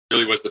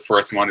really was the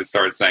first one who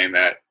started saying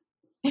that.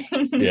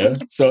 Yeah.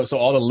 So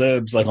all the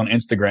libs like on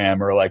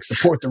Instagram are like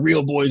support the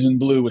real boys in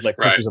blue with like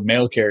pictures of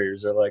mail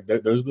carriers or like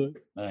those the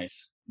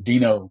nice.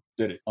 Dino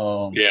did it.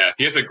 Yeah,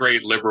 he has a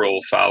great liberal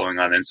following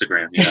on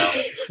Instagram. You know,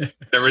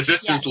 the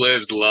resistance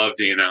libs love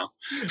Dino.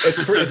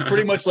 It's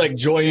pretty much like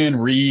Joyanne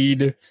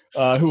Reed.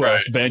 Who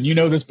else? Ben, you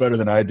know this better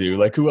than I do.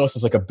 Like who else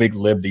is like a big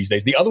lib these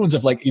days? The other ones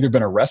have like either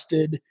been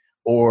arrested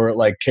or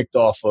like kicked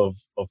off of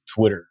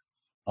Twitter.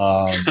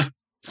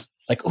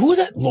 Like who was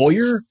that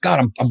lawyer?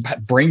 God, I'm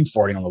brain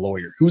farting on the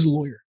lawyer. Who's the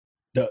lawyer?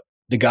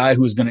 The guy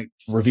who's going to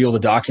reveal the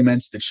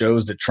documents that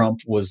shows that Trump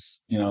was,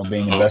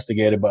 being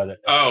investigated by the.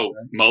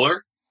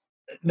 Mueller?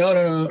 No.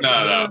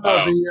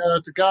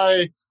 The guy.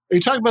 Are you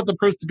talking about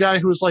the guy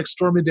who was like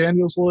Stormy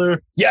Daniels'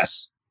 lawyer?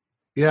 Yes.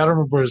 Yeah, I don't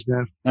remember his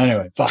name.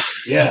 Anyway, fuck.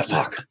 Yeah,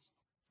 fuck.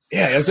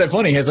 Yeah, it's that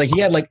funny. It's like he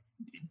had like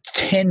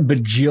 10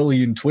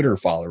 bajillion Twitter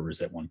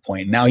followers at one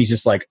point. Now he's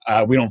just like,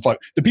 we don't fuck.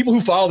 The people who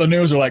follow the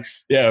news are like,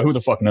 yeah, who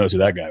the fuck knows who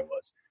that guy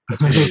was?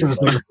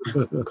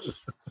 That's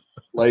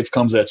life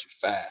comes at you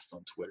fast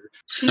on Twitter.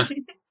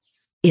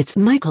 It's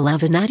Michael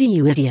Avenatti,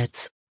 you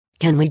idiots.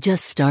 Can we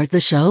just start the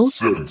show?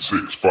 7,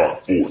 6, 5,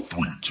 4,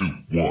 3, 2, 1.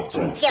 You'll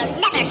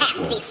never have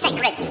the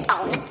sacred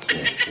stone.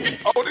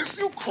 Oh, this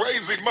you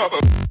crazy mother.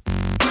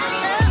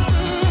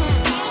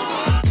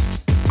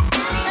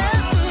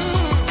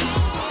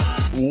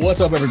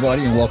 What's up,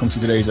 everybody, and welcome to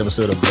today's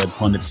episode of Red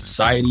Pundit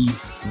Society.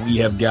 We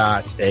have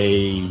got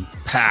a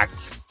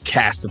packed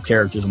cast of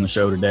characters on the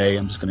show today.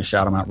 I'm just going to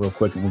shout them out real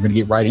quick, and we're going to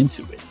get right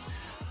into it.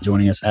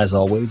 Joining us, as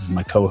always, is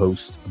my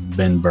co-host,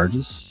 Ben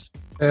Burgess.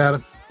 Hey,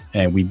 Adam.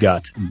 And we've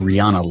got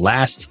Brianna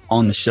Last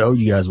on the show.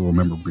 You guys will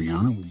remember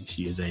Brianna.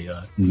 She is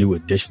a new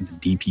addition to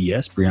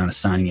DPS. Brianna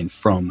signing in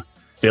from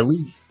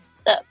Philly.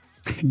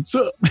 What's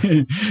up?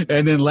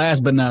 And then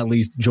last but not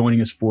least, joining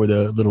us for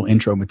the little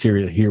intro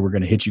material here we're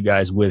going to hit you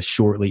guys with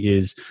shortly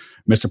is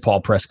Mr.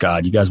 Paul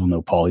Prescott. You guys will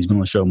know Paul. He's been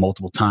on the show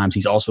multiple times.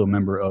 He's also a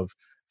member of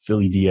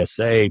Philly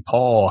DSA.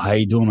 Paul, how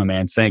you doing, my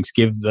man? Thanks.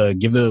 Give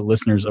the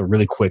listeners a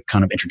really quick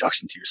kind of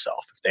introduction to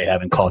yourself if they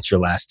haven't caught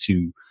your last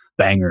two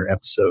banger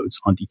episodes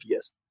on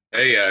DPS.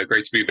 Hey,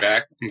 great to be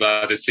back. I'm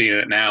glad to see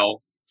it now.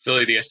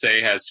 Philly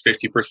DSA has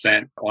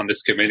 50% on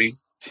this committee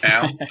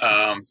now.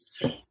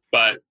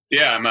 But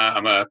yeah,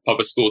 I'm a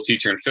public school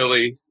teacher in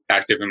Philly,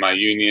 active in my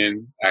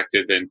union,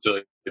 active in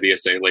Philly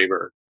DSA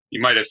labor. You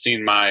might have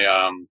seen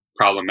my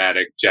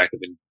problematic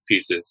Jacobin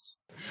pieces.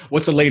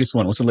 What's the latest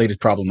one? What's the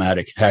latest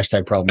problematic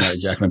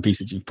Jacobin piece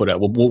that you've put out?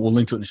 We'll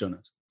link to it in the show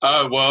notes.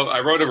 Well, I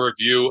wrote a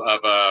review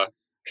of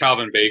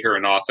Calvin Baker,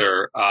 an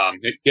author.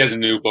 He has a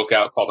new book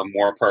out called A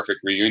More Perfect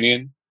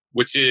Reunion,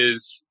 which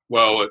is,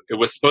 well, it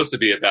was supposed to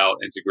be about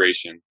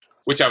integration,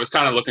 which I was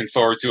kind of looking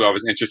forward to. I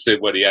was interested in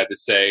what he had to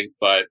say,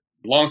 but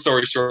long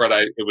story short,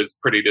 it was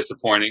pretty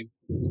disappointing.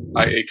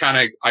 I kind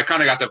of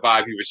got the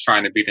vibe he was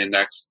trying to be the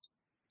next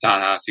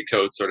Ta-Nehisi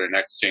Coates or the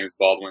next James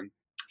Baldwin.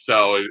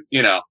 So,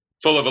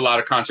 full of a lot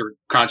of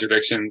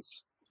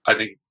contradictions. I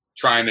think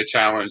trying to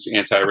challenge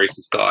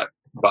anti-racist thought,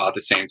 but at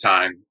the same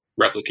time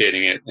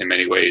replicating it in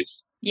many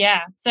ways.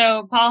 Yeah.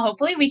 So, Paul,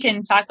 hopefully we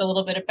can talk a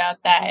little bit about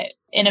that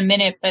in a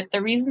minute. But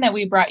the reason that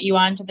we brought you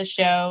onto the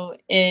show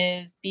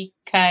is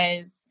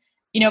because,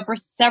 for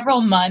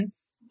several months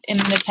in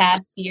the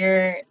past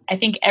year, I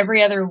think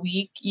every other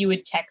week you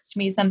would text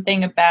me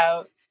something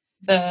about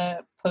the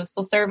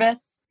Postal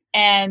Service.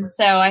 And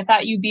so I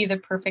thought you'd be the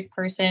perfect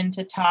person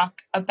to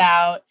talk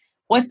about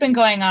what's been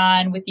going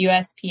on with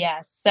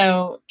USPS.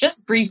 So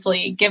just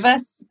briefly, give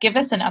us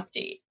an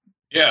update.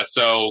 Yeah.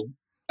 So,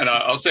 and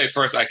I'll say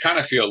first, I kind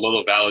of feel a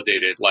little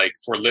validated. Like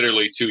for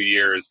literally 2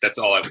 years, that's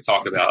all I would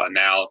talk about. And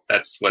now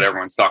that's what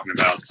everyone's talking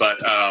about. But,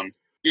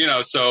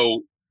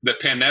 so the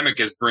pandemic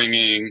is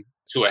bringing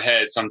to a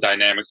head some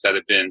dynamics that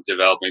have been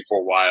developing for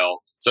a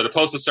while. So the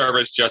Postal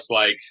Service, just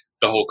like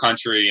the whole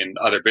country and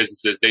other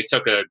businesses, they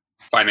took a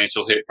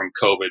financial hit from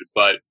COVID.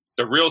 But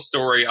the real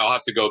story, I'll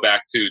have to go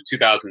back to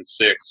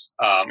 2006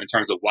 in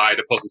terms of why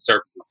the Postal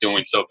Service is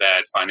doing so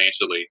bad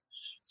financially.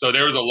 So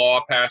there was a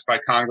law passed by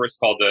Congress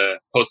called the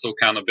Postal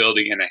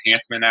Accountability and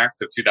Enhancement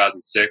Act of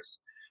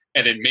 2006,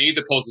 and it made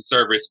the Postal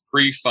Service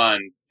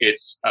pre-fund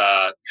its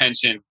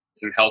pensions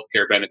and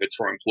healthcare benefits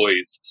for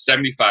employees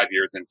 75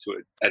 years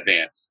into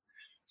advance.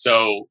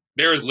 So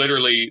there is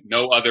literally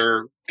no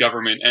other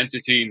government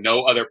entity,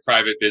 no other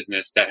private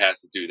business that has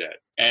to do that.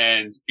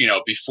 And,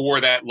 before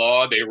that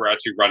law, they were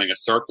actually running a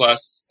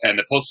surplus, and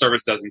the Postal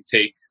Service doesn't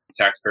take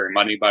taxpayer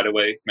money, by the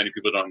way. Many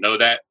people don't know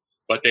that,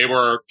 but they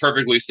were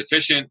perfectly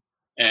sufficient.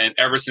 And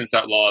ever since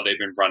that law, they've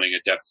been running a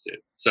deficit.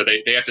 So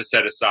they have to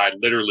set aside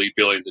literally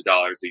billions of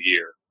dollars a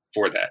year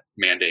for that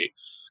mandate.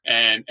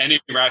 And any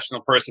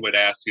rational person would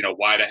ask,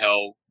 why the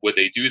hell would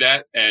they do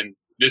that? And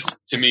this,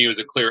 to me, was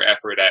a clear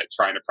effort at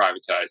trying to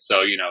privatize.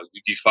 So, you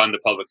defund the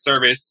public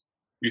service,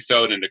 you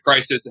throw it into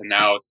crisis, and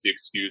now it's the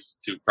excuse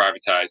to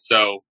privatize.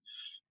 So,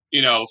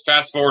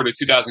 fast forward to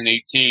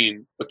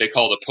 2018, what they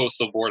call the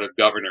Postal Board of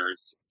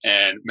Governors,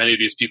 and many of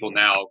these people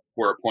now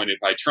were appointed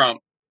by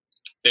Trump.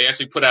 They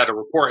actually put out a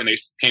report and they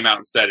came out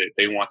and said it.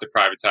 They want to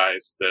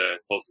privatize the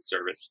Postal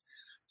Service.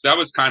 So that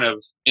was kind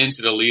of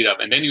into the lead up.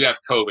 And then you have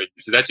COVID.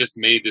 So that just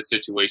made the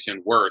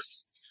situation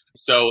worse.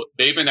 So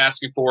they've been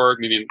asking for,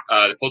 meaning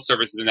the Postal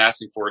Service has been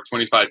asking for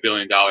 $25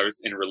 billion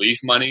in relief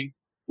money,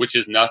 which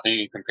is nothing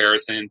in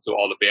comparison to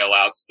all the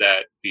bailouts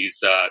that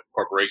these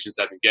corporations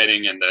have been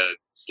getting and the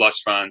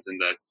slush funds and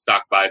the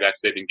stock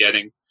buybacks they've been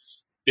getting.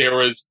 There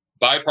was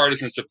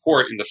bipartisan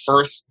support in the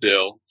first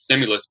bill,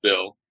 stimulus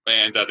bill,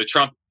 and the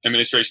Trump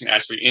administration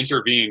actually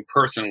intervened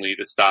personally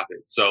to stop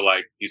it. So,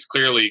 like, he's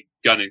clearly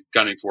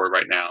gunning for it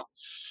right now.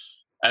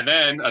 And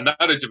then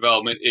another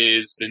development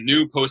is the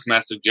new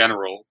Postmaster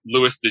General,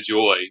 Louis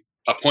DeJoy,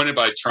 appointed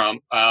by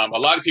Trump. A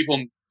lot of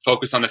people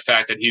focus on the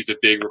fact that he's a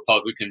big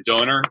Republican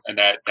donor, and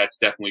that's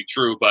definitely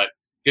true. But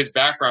his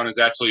background is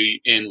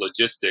actually in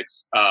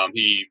logistics.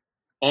 He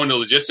owned a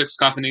logistics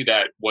company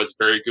that was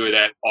very good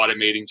at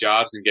automating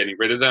jobs and getting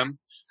rid of them.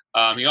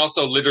 He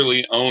also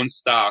literally owns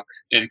stock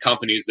in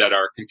companies that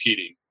are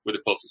competing with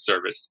the Postal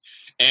Service.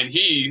 And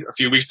he, a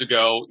few weeks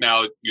ago,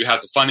 now you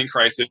have the funding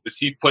crisis,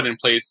 he put in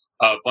place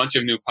a bunch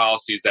of new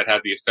policies that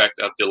have the effect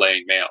of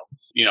delaying mail,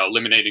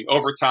 eliminating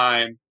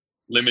overtime,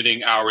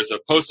 limiting hours of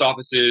post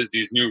offices,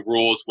 these new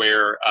rules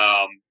where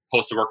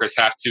postal workers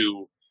have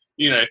to,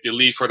 if they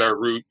leave for their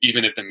route,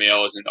 even if the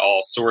mail isn't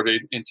all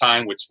sorted in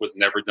time, which was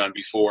never done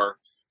before.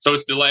 So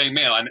it's delaying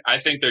mail. And I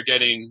think they're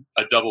getting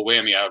a double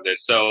whammy out of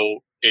this. So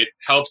it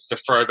helps to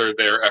further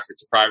their effort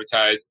to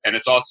privatize. And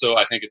it's also,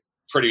 I think it's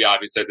pretty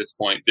obvious at this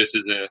point, this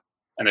is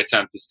an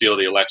attempt to steal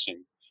the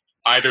election,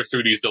 either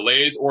through these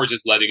delays or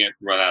just letting it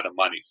run out of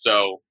money.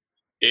 So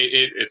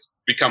it's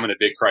becoming a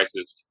big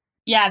crisis.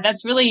 Yeah,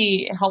 that's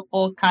really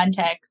helpful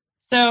context.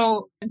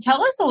 So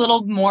tell us a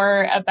little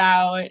more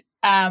about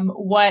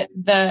what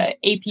the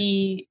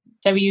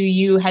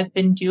APWU has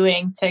been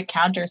doing to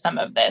counter some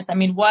of this. I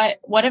mean,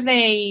 what have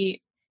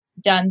they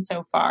done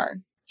so far?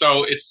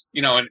 So it's,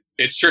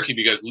 it's tricky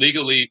because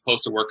legally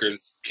postal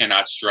workers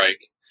cannot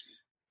strike.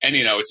 And,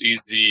 it's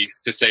easy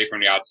to say from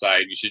the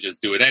outside, you should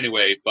just do it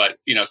anyway. But,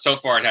 so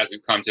far it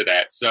hasn't come to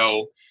that.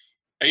 So,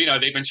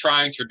 they've been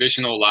trying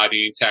traditional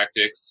lobbying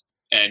tactics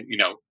and,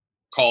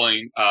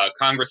 calling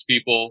Congress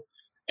people.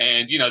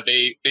 And,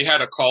 they had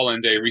a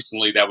call-in day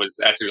recently that was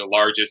actually the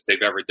largest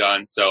they've ever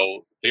done.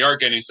 So they are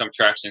getting some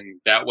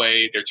traction that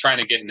way. They're trying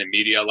to get in the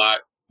media a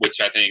lot,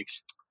 which I think,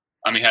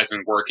 has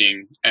been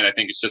working. And I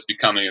think it's just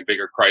becoming a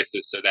bigger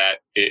crisis. So that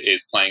it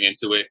is playing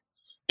into it.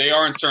 They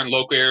are in certain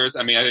local areas.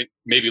 I think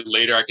maybe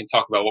later I can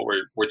talk about what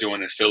we're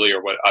doing in Philly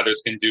or what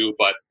others can do,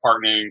 but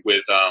partnering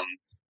with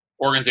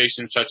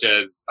organizations such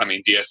as,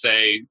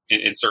 DSA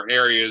in certain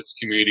areas,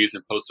 Communities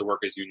and Postal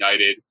Workers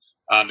United.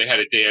 They had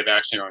a day of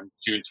action on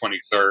June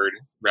 23rd,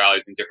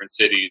 rallies in different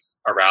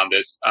cities around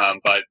this.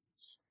 But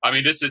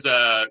this is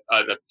a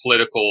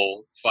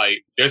political fight.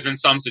 There's been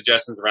some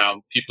suggestions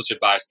around people should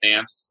buy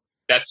stamps.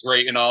 That's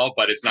great and all,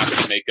 but it's not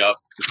going to make up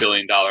the $1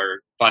 billion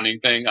funding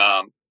thing.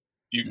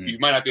 You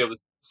might not be able to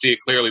see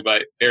it clearly,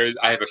 but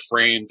I have a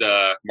framed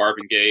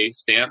Marvin Gaye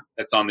stamp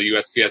that's on the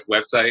USPS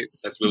website.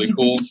 That's really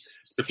cool.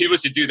 So people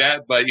should do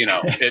that, but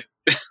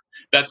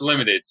that's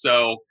limited.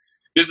 So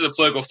this is a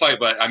political fight,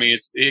 but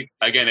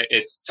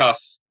it's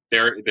tough.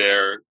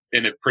 They're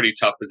in a pretty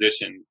tough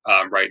position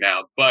right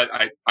now. But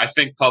I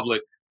think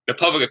the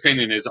public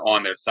opinion is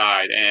on their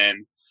side,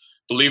 and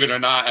believe it or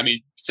not,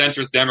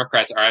 centrist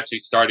Democrats are actually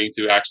starting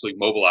to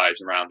mobilize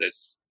around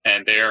this,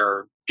 and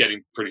they're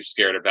getting pretty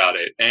scared about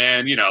it.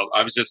 And,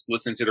 I was just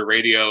listening to the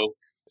radio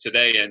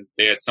today, and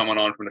they had someone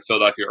on from the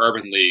Philadelphia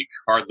Urban League,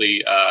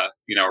 hardly, a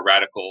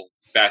radical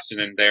bastion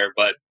in there,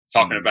 but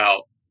talking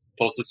about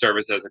Postal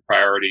Service as a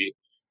priority.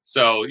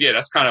 So, yeah,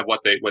 that's kind of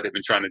what they've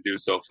been trying to do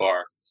so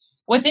far.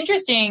 What's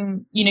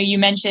interesting, you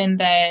mentioned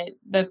that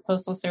the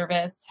Postal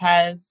Service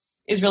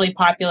is really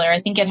popular. I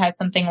think it has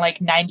something like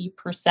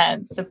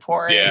 90%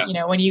 support. Yeah.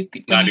 When you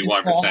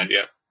 91%.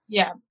 Yeah.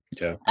 Yeah.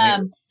 Yeah,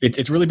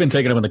 it's really been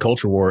taken up in the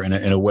culture war in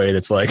a way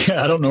that's like,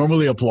 I don't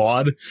normally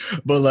applaud,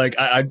 but like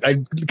I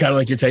kind of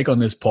like your take on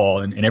this, Paul,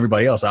 and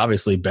everybody else.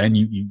 Obviously, Ben,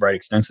 you write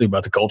extensively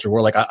about the culture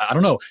war. Like I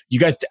don't know, you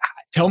guys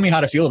tell me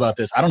how to feel about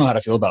this. I don't know how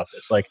to feel about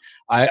this. Like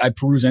I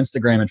peruse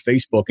Instagram and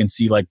Facebook and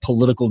see like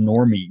political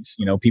normies,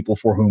 people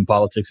for whom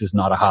politics is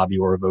not a hobby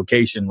or a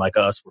vocation, like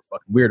us. We're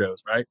fucking weirdos,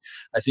 right?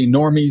 I see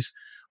normies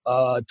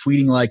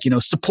tweeting like,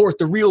 support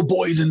the real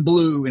boys in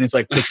blue, and it's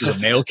like pictures of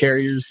mail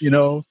carriers,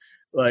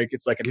 Like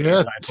it's like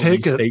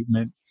a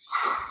statement.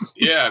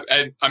 Yeah,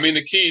 and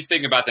the key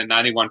thing about the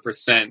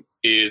 91%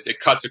 is it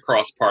cuts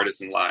across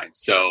partisan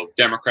lines. So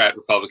Democrat,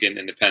 Republican,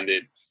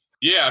 Independent.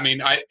 Yeah,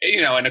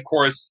 and of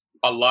course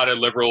a lot of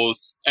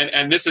liberals,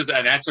 and this is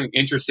an actually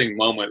interesting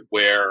moment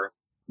where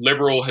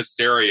liberal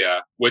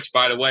hysteria, which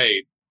by the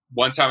way,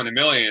 one time in a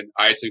million,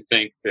 I actually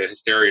think the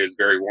hysteria is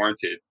very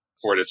warranted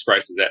for this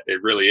crisis. That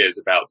it really is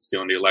about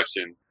stealing the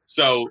election.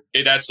 So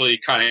it actually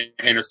kind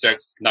of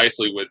intersects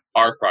nicely with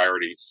our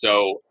priorities.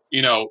 So,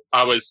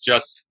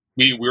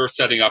 we were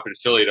setting up in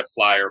Philly to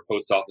fly our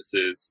post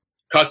offices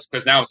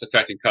because now it's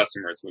affecting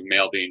customers with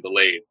mail being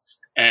delayed.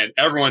 And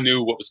everyone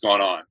knew what was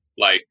going on,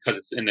 because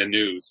it's in the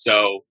news.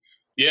 So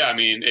Yeah, I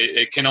mean,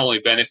 it can only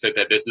benefit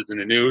that this is in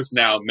the news.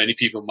 Now, many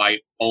people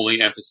might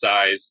only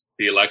emphasize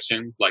the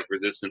election, like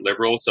resistant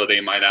liberals, so they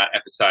might not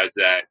emphasize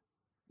that.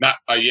 Not,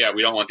 yeah,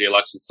 we don't want the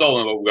election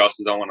stolen, but we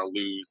also don't want to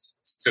lose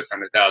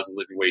 600,000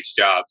 living wage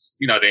jobs.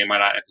 You know, they might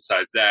not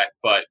emphasize that.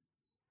 But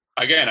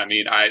again, I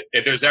mean,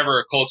 if there's ever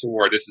a culture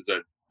war, this is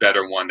a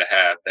better one to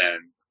have than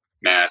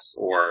mass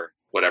or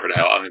whatever the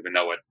hell. I don't even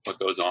know what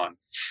goes on.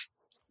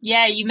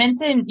 Yeah, you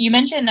mentioned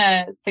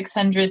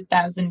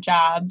 600,000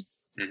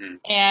 jobs,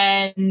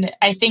 and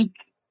I think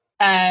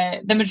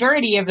the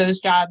majority of those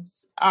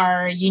jobs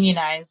are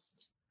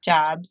unionized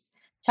jobs.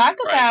 Talk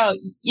about,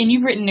 and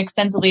you've written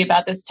extensively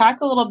about this,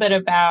 talk a little bit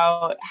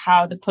about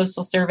how the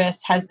Postal Service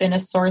has been a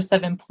source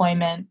of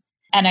employment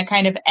and a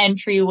kind of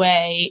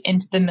entryway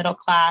into the middle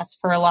class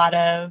for a lot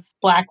of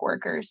Black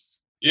workers.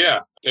 Yeah,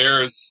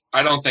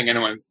 I don't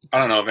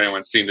know if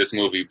anyone's seen this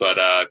movie, but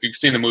if you've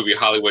seen the movie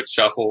Hollywood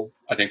Shuffle,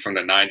 I think from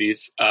the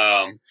 90s,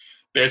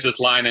 there's this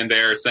line in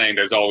there saying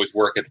there's always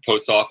work at the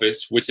post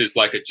office, which is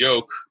like a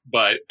joke,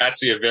 but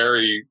actually a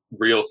very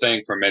real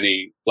thing for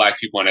many Black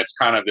people. And it's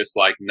kind of this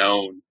like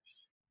known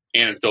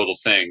anecdotal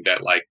thing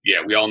that like, yeah,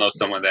 we all know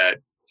someone that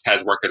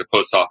has worked at the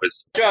post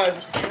office.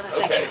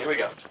 Okay, here we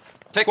go.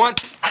 Take one.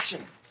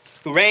 Action.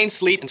 Through rain,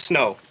 sleet, and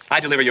snow, I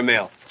deliver your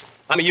mail.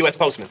 I'm a U.S.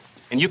 postman,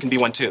 and you can be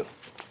one too.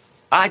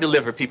 I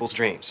deliver people's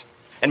dreams.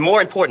 And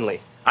more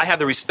importantly, I have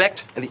the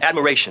respect and the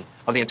admiration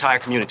of the entire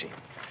community.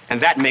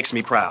 And that makes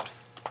me proud.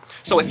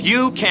 So if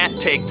you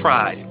can't take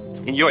pride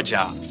in your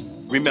job,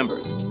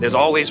 remember, there's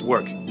always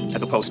work at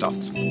the post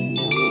office.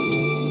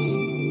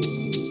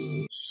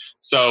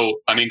 So,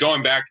 I mean,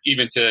 going back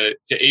even to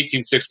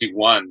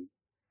 1861,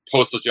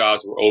 postal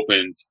jobs were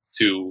opened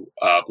to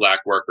Black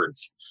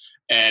workers.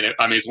 And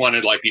I mean, it's one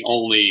of like the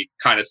only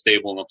kind of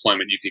stable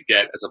employment you could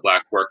get as a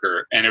Black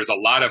worker. And there was a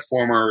lot of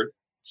former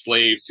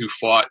slaves who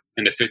fought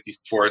in the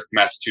 54th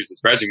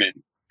Massachusetts Regiment,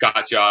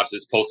 got jobs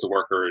as postal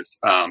workers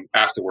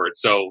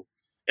afterwards. So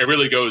it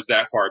really goes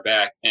that far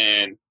back.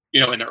 And, you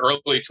know, in the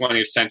early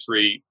 20th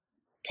century,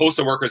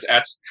 postal workers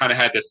actually kind of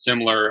had this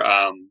similar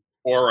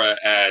aura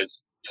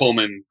as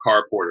Pullman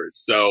car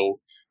porters. So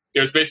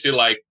it was basically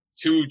like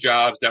two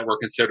jobs that were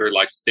considered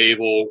like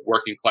stable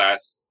working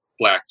class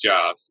Black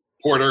jobs.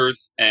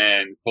 Porters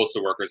and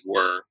postal workers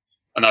were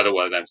another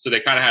one of them. So they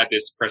kind of had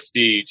this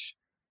prestige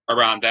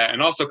around that,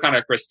 and also kind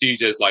of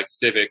prestige as like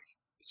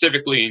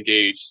civically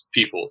engaged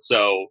people.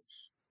 So,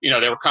 you know,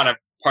 they were kind of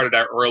part of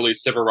that early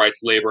civil rights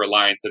labor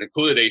alliance that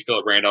included A.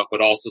 Philip Randolph,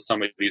 but also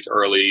some of these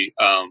early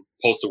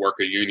postal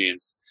worker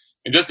unions.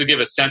 And just to give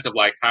a sense of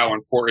like how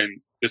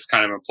important this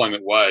kind of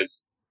employment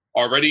was,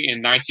 already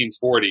in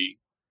 1940,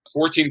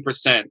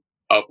 14%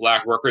 of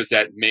Black workers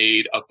that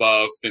made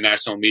above the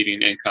national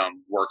median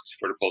income worked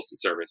for the Postal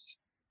Service.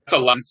 That's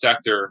a long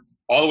sector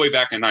all the way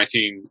back in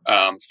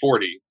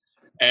 1940.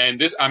 And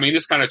this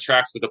kind of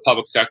tracks with the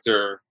public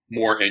sector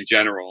more in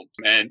general.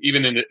 And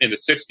even in the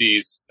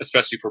 60s,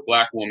 especially for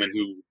Black women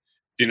who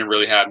didn't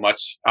really have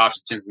much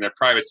options in their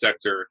private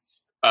sector,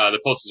 the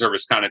Postal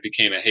Service kind of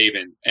became a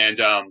haven. And,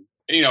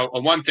 you know,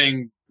 one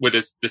thing with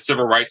the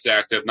Civil Rights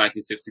Act of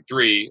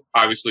 1963,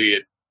 obviously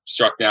it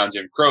struck down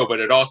Jim Crow, but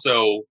it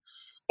also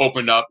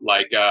opened up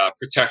like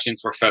protections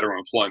for federal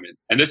employment.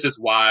 And this is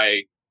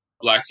why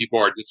Black people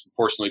are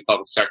disproportionately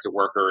public sector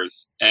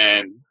workers.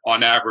 And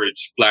on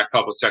average, Black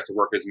public sector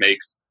workers make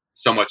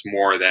so much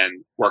more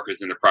than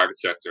workers in the private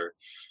sector.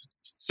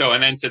 So,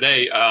 and then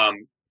today,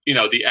 you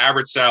know, the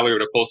average salary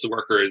of a postal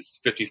worker is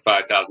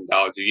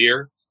 $55,000 a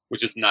year,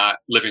 which is not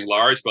living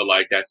large, but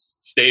like that's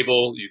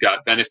stable. You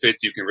got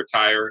benefits, you can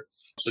retire.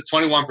 So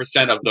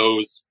 21% of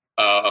those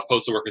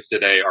postal workers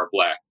today are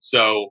Black.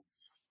 So,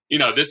 you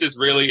know, this is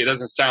really, it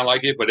doesn't sound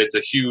like it, but it's a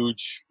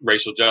huge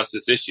racial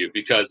justice issue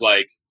because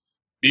like,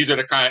 these are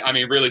the kind, I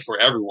mean, really for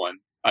everyone.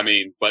 I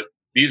mean, but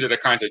these are the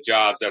kinds of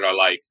jobs that are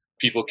like,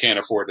 people can't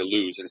afford to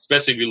lose. And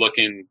especially if you look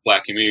in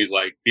Black communities,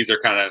 like these are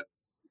kind of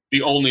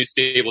the only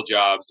stable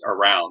jobs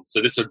around.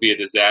 So this would be a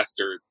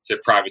disaster to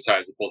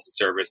privatize the Postal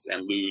Service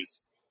and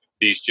lose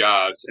these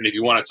jobs. And if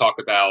you want to talk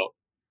about,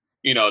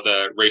 you know,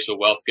 the racial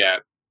wealth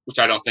gap, which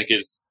I don't think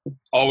is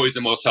always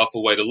the most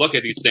helpful way to look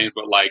at these things,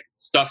 but like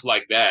stuff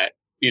like that,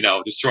 you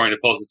know, destroying the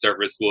Postal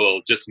Service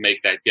will just make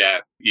that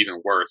gap even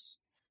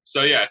worse.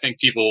 So, yeah, I think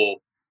people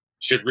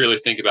should really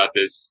think about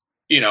this.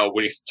 You know,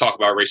 when you talk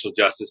about racial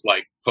justice,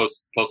 like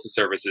Postal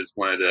Service is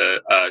one of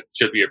the,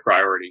 should be a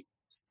priority.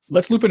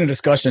 Let's loop in a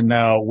discussion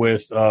now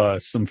with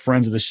some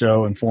friends of the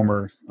show and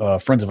former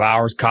friends of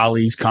ours,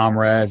 colleagues,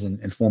 comrades,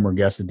 and former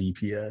guests of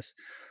DPS.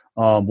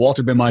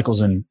 Walter Ben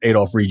Michaels and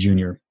Adolph Reed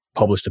Jr.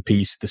 published a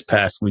piece this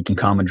past week in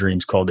Common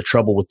Dreams called The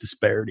Trouble with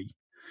Disparity.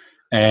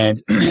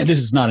 And this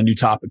is not a new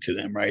topic to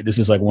them, right? This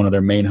is like one of their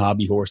main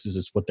hobby horses.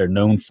 It's what they're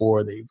known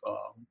for. They've,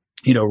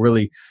 you know,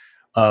 really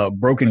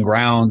broken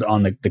ground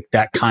on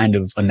that kind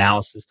of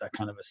analysis, that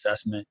kind of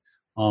assessment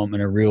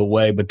in a real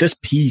way. But this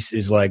piece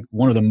is like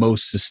one of the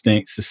most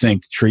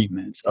succinct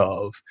treatments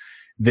of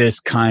this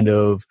kind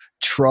of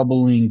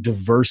troubling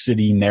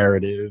diversity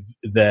narrative,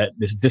 that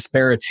this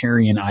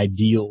disparitarian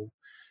ideal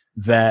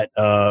that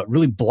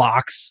really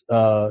blocks,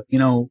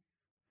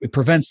 it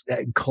prevents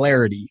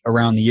clarity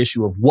around the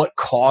issue of what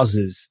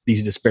causes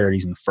these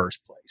disparities in the first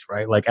place,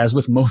 right? Like, as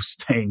with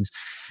most things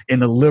in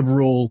the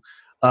liberal,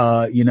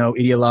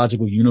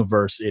 ideological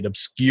universe, it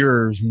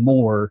obscures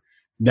more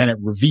than it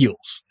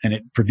reveals, and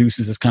it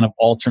produces this kind of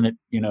alternate,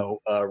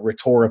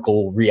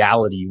 rhetorical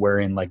reality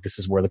wherein, like, this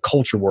is where the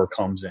culture war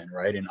comes in,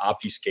 right? And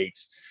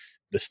obfuscates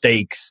the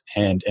stakes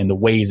and the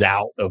ways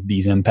out of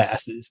these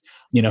impasses.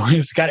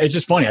 It's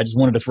just funny. I just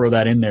wanted to throw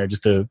that in there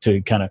just to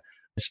kind of,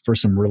 for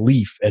some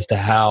relief as to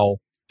how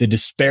the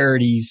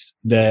disparities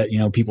that,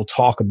 people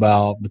talk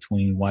about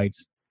between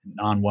whites,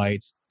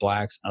 non-whites,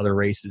 blacks, other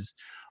races,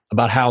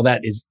 about how that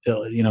is,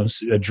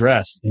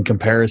 addressed in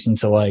comparison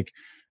to, like,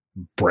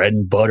 bread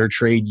and butter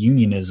trade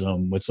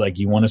unionism. It's like,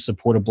 you want to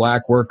support a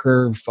black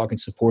worker, fucking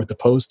support the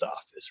post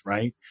office,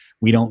 right?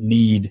 We don't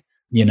need,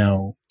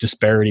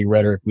 disparity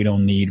rhetoric. We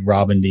don't need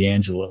Robin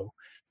DiAngelo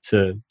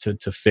to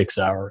fix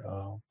our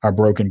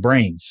broken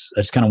brains.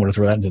 I just kind of want to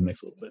throw that into the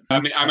mix a little bit.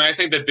 I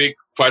think the big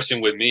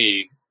question with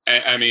me,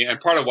 and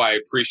part of why I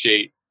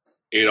appreciate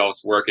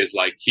Adolph's work is,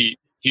 like,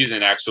 he's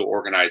an actual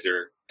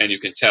organizer, and you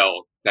can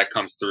tell that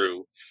comes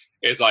through.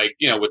 Is like,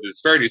 with the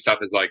disparity stuff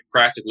is like,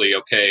 practically,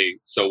 okay,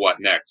 so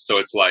what next? So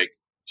it's like,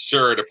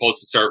 sure, the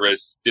Postal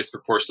Service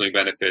disproportionately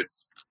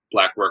benefits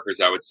black workers,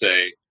 I would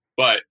say.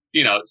 But,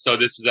 so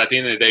this is, at the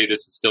end of the day,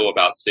 this is still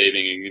about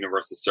saving a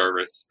universal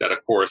service that,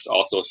 of course,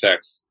 also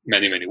affects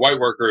many, many white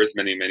workers,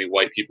 many, many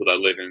white people that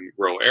live in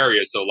rural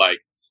areas. So, like,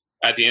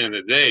 at the end of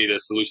the day, the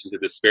solution to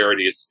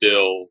disparity is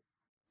still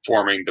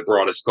forming the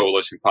broadest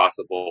coalition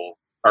possible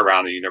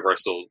around the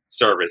universal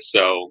service.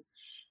 So,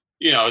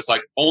 it's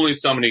like, only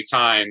so many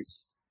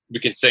times we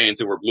can say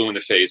until we're blue in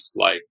the face,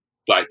 like,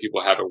 black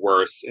people have it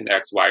worse in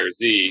X, Y, or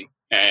Z.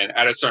 And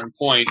at a certain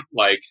point,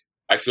 like,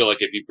 I feel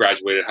like if you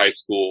graduated high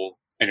school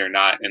and you're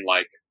not in,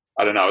 like,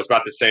 I don't know, I was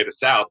about to say the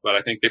South, but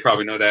I think they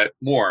probably know that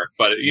more.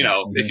 But,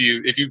 if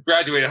you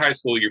graduated high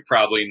school, you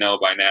probably know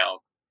by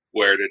now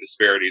where the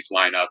disparities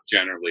line up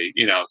generally,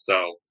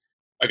 So,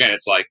 again,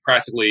 it's like,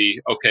 practically,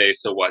 okay,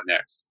 so what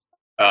next?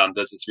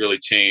 Does this really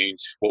change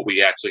what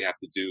we actually have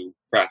to do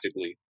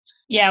practically?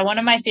 Yeah, one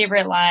of my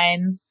favorite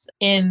lines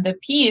in the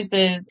piece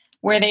is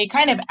where they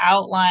kind of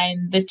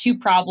outline the two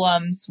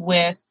problems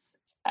with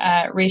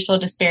racial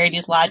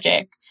disparities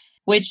logic,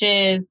 which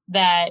is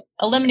that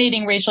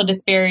eliminating racial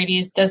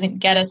disparities doesn't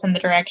get us in the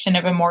direction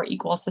of a more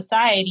equal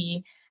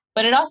society,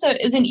 but it also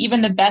isn't even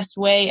the best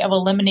way of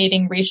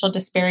eliminating racial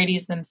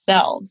disparities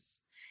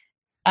themselves.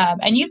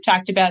 And you've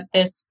talked about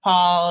this,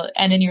 Paul,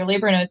 and in your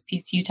labor notes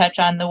piece, you touch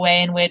on the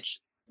way in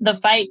which the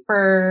fight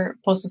for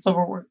Postal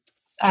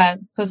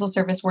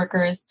Service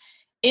workers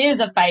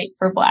is a fight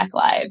for Black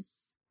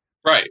lives.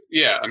 Right.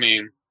 Yeah.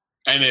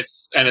 And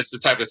it's the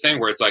type of thing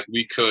where it's like,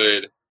 we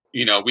could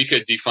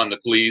defund the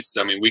police.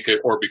 We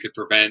could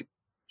prevent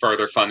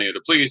further funding of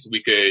the police.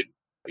 We could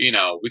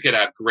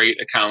have great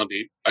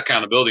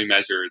accountability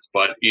measures.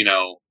 But,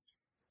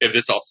 if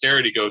this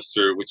austerity goes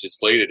through, which is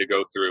slated to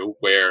go through,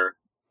 where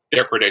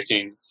they're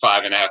predicting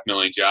 5.5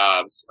 million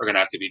jobs are going to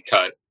have to be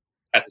cut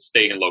at the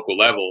state and local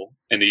level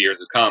in the years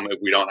to come, if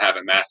we don't have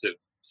a massive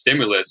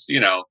stimulus,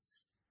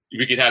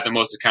 we could have the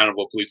most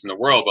accountable police in the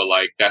world, but,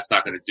 like, that's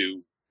not going to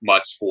do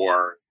much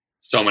for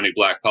so many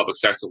black public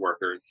sector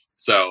workers.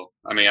 So,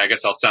 I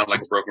guess I'll sound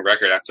like a broken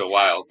record after a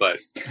while, but,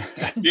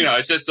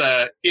 it's just,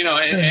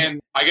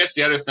 and I guess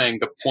the other thing,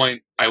 the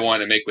point I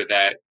wanted to make with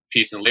that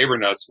piece in labor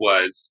notes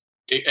was,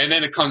 and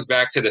then it comes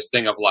back to this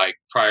thing of, like,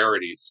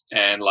 priorities.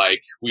 And,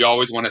 like, we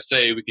always want to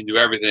say we can do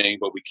everything,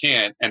 but we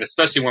can't. And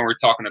especially when we're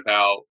talking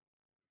about,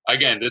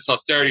 again, this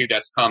austerity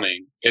that's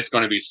coming, it's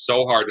going to be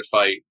so hard to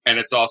fight. And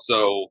it's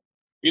also,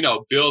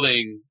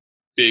 building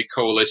big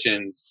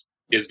coalitions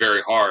is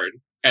very hard.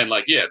 And,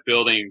 like,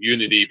 building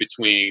unity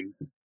between,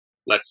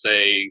 let's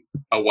say,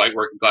 a white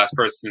working class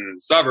person in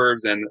the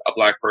suburbs and a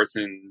black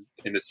person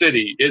in the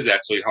city is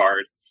actually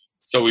hard.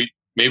 So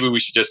maybe we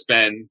should just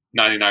spend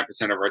 99%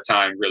 of our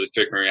time really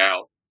figuring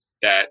out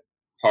that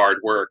hard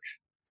work.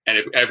 And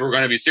if we're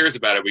going to be serious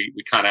about it, we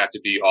kind of have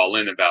to be all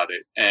in about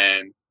it.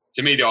 And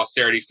to me, the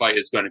austerity fight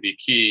is going to be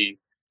key,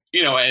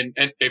 and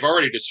they've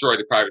already destroyed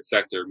the private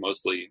sector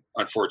mostly,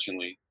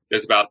 unfortunately.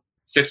 There's about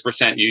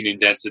 6% union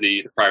density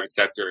in the private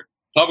sector.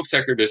 Public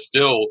sector, there's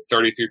still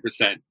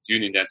 33%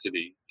 union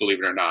density, believe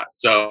it or not.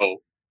 So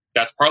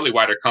that's partly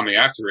why they're coming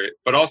after it.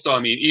 But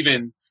also,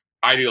 even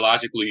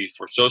ideologically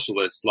for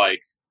socialists,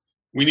 like,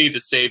 we need to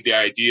save the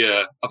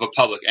idea of a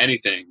public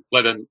anything,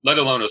 let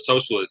alone a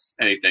socialist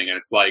anything. And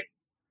it's like,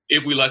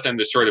 if we let them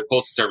destroy the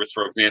Postal Service,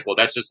 for example,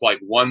 that's just like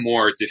one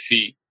more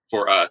defeat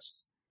for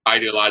us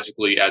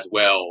ideologically as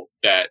well,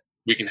 that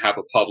we can have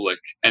a public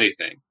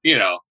anything,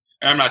 And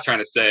I'm not trying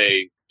to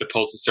say the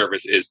Postal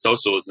Service is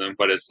socialism,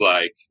 but it's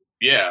like,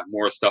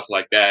 more stuff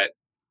like that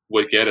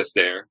would get us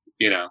there,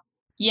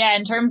 Yeah,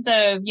 in terms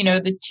of,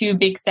 the two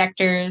big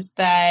sectors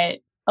that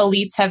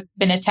elites have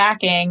been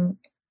attacking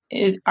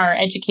are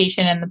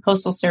education and the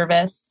Postal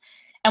Service.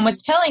 And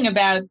what's telling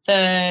about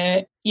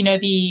the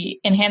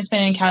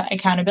Enhancement and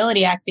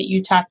Accountability Act that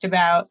you talked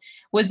about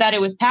was that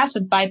it was passed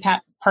with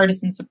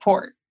bipartisan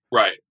support.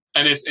 Right.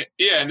 And this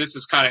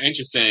is kind of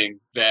interesting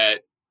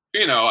that,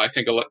 I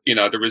think,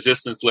 the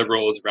resistance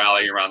liberals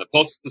rally around the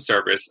Postal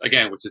Service,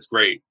 again, which is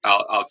great.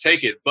 I'll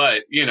take it.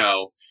 But,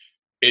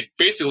 it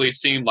basically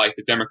seemed like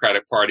the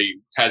Democratic Party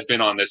has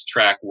been on this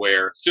track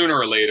where sooner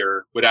or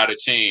later, without a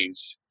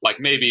change, like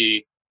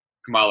maybe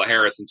Kamala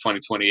Harris in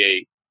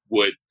 2028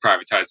 would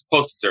privatize the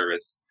Postal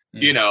Service,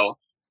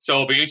 So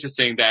it'll be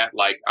interesting that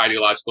like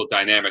ideological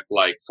dynamic,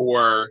 like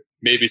for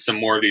maybe some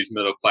more of these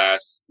middle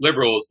class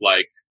liberals,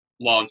 like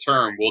long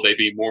term, will they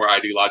be more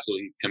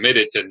ideologically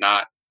committed to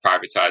not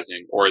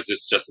privatizing, or is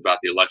this just about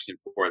the election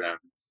for them?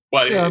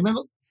 But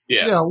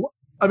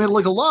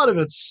like a lot of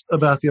it's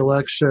about the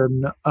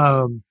election.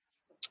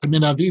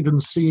 I've even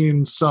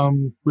seen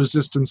some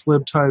resistance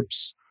lib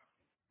types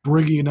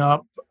bringing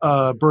up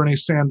Bernie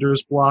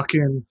Sanders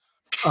blocking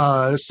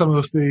some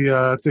of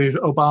the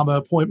Obama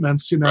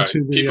appointments, right.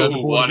 to the people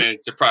who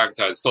wanted to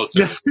privatize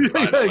Postal Service.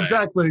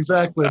 Exactly.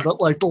 Yeah.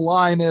 But like the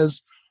line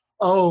is,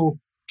 oh,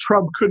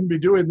 Trump couldn't be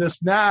doing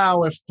this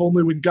now if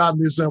only we'd gotten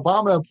these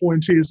Obama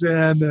appointees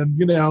in, and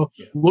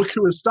look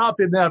who was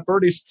stopping that,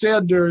 Bernie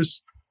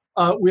Sanders.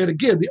 We had,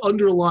 again, the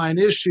underlying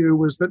issue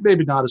was that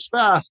maybe not as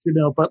fast,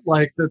 but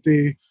like that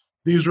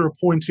these were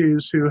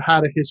appointees who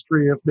had a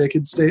history of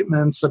making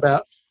statements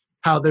about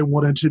how they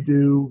wanted to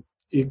do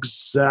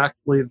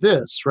exactly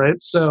this,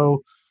 right?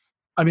 So,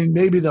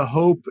 maybe the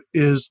hope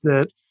is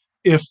that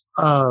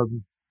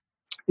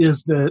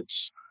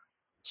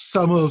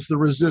some of the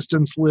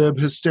resistance lib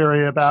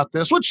hysteria about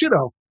this, which,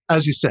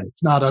 as you say,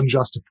 it's not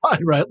unjustified,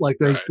 right? Like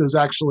there's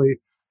actually,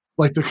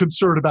 like, the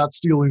concern about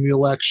stealing the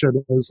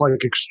election is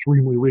like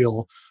extremely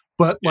real,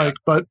 but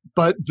but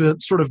the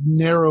sort of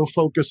narrow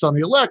focus on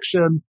the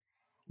election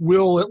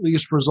will at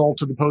least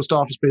result in the post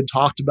office being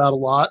talked about a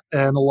lot,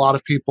 and a lot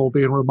of people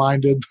being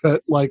reminded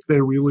that like they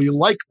really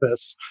like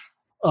this.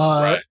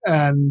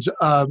 And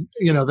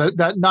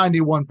that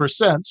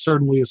 91%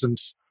 certainly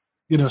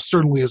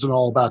isn't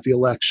all about the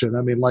election.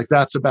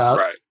 That's about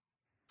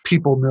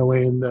people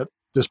knowing that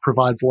this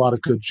provides a lot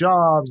of good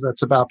jobs.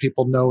 That's about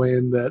people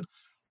knowing that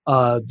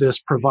this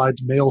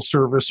provides mail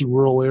service in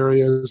rural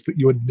areas that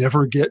you would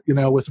never get,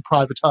 with a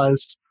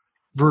privatized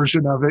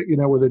version of it,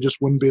 where there just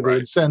wouldn't be the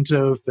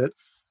incentive. That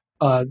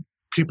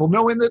people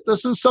knowing that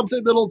this is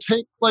something that'll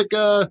take like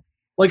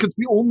it's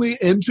the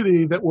only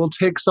entity that will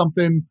take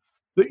something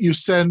that you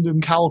send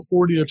in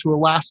California to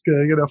Alaska,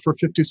 for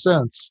 50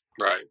 cents.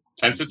 Right.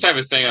 And it's the type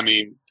of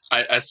thing,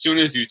 as soon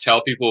as you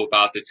tell people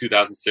about the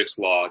 2006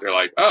 law, they're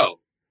like, oh,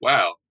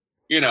 wow.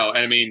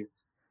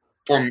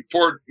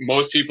 For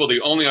most people,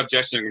 the only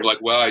objection is like,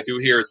 well, I do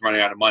hear it's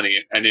running out of money.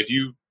 And if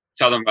you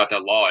tell them about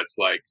that law, it's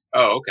like,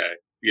 oh, okay.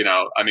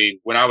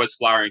 When I was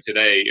flyering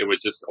today, it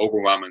was just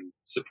overwhelming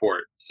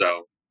support.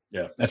 So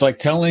yeah, it's like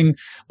telling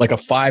like a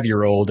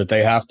 5-year-old that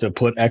they have to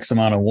put X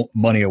amount of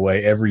money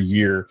away every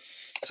year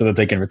so that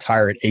they can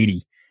retire at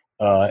 80.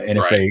 And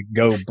if they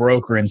go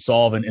broke or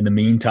insolvent in the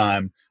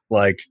meantime,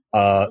 like,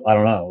 I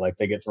don't know, like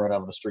they get thrown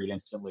out on the street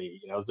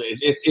instantly.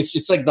 It's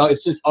just like,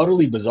 it's just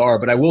utterly bizarre.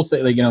 But I will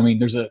say, like,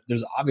 there's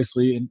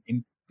obviously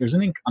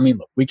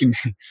look, we can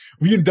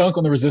dunk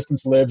on the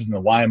resistance libs and the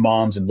Lion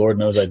moms, and Lord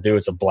knows I do.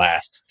 It's a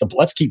blast.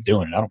 Let's keep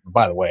doing it.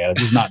 By the way,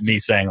 this is not me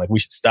saying like we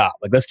should stop.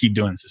 Like, let's keep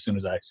doing this as soon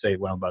as I say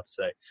what I'm about to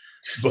say.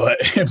 But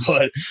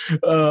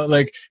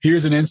like,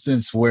 here's an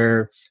instance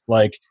where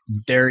like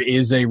there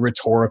is a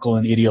rhetorical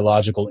and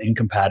ideological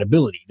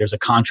incompatibility. There's a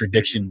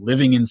contradiction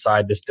living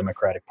inside this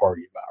Democratic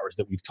Party of ours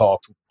that we've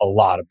talked a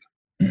lot about.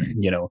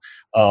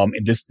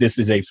 This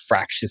is a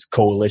fractious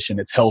coalition.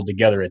 It's held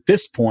together at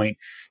this point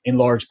in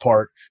large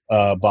part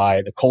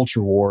by the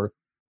culture war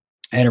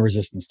and a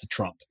resistance to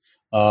Trump.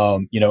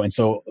 And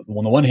so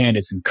on the one hand,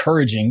 it's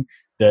encouraging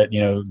that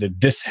that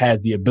this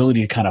has the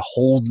ability to kind of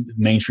hold the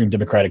mainstream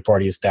Democratic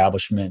Party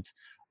establishment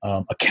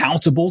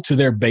accountable to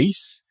their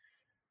base.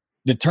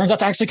 That turns out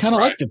to actually kind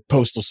of like the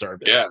Postal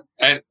Service. Yeah,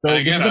 and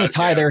again, this is going to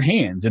tie their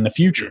hands in the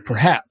future,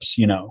 perhaps.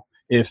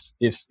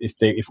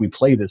 If we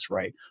play this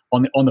right.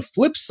 On the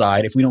flip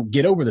side, if we don't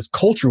get over this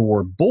culture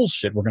war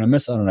bullshit, we're going to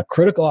miss out on a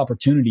critical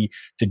opportunity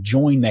to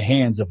join the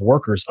hands of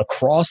workers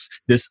across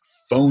this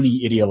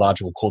phony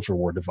ideological culture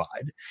war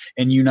divide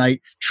and unite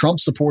Trump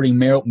supporting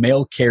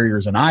mail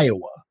carriers in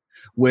Iowa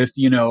with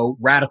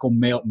radical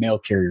mail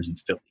carriers in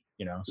Philly.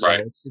 So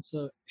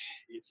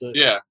it's a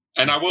yeah.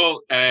 And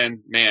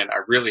man, I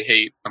really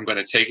hate I'm going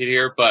to take it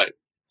here, but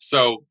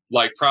so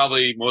like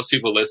probably most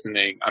people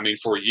listening,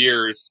 for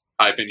years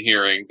I've been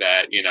hearing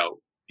that, you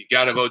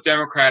got to vote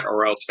Democrat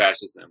or else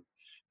fascism.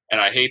 And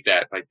I hate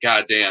that. Like,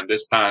 goddamn,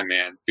 this time,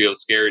 man,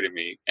 feels scary to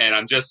me. And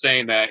I'm just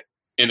saying that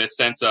in a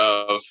sense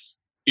of,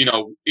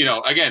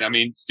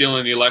 again,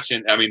 stealing the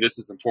election. This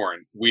is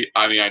important.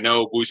 I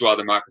know bourgeois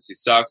democracy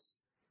sucks.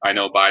 I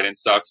know Biden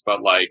sucks,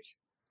 but like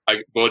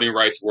voting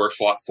rights were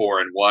fought for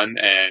and won.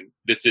 And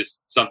this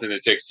is something to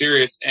take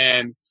serious.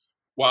 And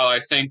while I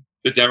think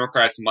the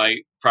Democrats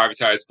might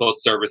privatize postal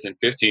service in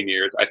 15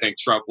 years. I think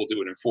Trump will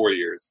do it in 4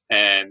 years.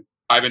 And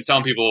I've been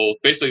telling people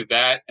basically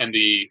that and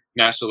the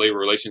National Labor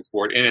Relations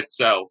Board in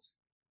itself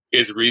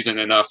is reason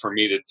enough for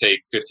me to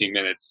take 15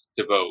 minutes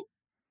to vote.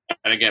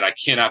 And again, I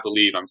cannot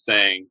believe I'm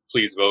saying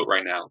please vote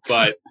right now.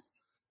 But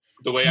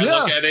the way I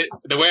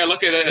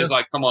look at it is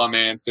like, come on,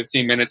 man,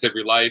 15 minutes of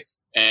your life.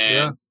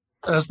 And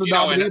as the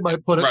nominee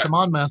might put it, come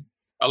on, man.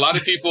 A lot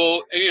of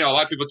people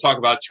talk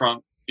about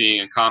Trump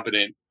being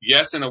incompetent.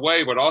 Yes, in a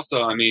way, but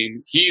also, I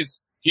mean,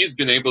 he's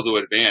been able to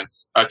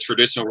advance a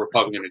traditional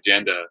Republican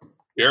agenda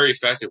very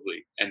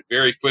effectively and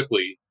very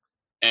quickly.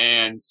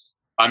 And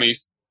I mean,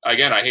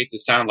 again, I hate to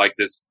sound like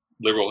this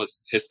liberal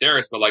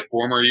hysterics, but like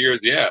 4 more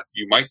years,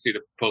 you might see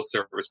the post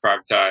service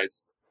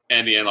privatized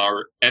and the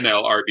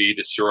NLRB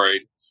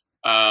destroyed.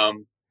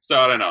 So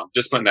I don't know,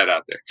 just putting that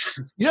out there.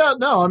 Yeah,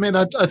 no, I mean,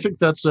 I think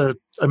that's an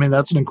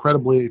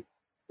incredibly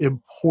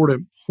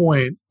important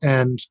point,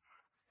 and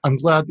I'm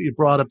glad that you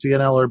brought up the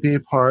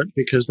NLRB part,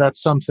 because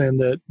that's something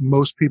that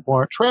most people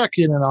aren't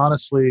tracking, and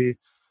honestly,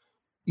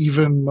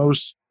 even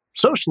most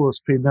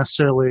socialists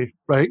necessarily,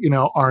 right,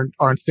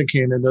 aren't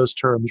thinking in those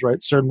terms,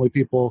 right? Certainly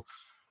people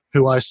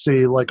who I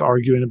see like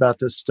arguing about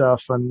this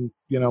stuff and,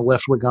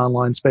 left-wing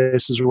online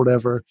spaces or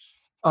whatever,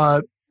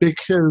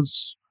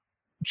 because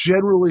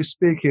generally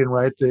speaking,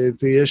 right,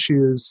 the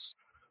issues,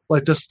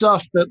 like the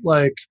stuff that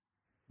like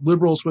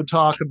liberals would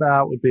talk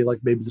about would be like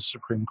maybe the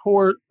Supreme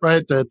Court,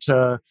 right?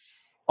 That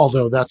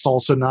although that's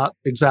also not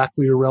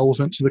exactly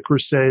irrelevant to the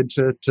crusade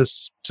to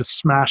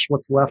smash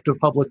what's left of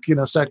public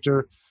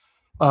sector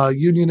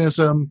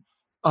unionism,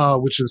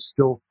 which is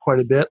still quite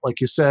a bit,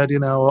 like you said,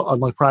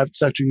 unlike private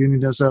sector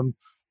unionism.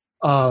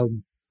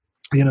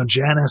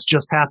 Janus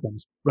just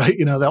happened, right?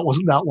 That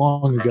wasn't that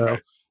long ago,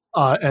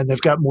 and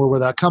they've got more where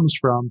that comes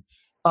from.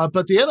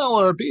 But the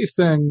NLRB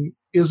thing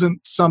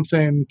isn't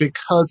something,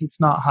 because it's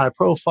not high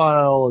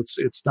profile.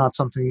 It's not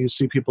something you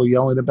see people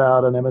yelling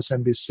about on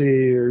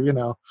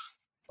MSNBC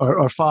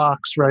or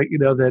Fox, right?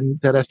 Then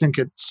that I think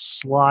it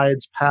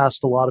slides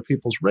past a lot of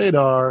people's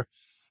radar,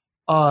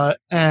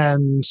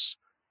 and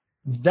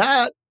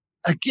that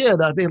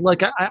again, I mean,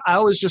 like I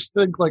always just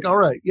think like, all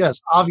right, yes,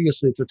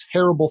 obviously it's a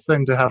terrible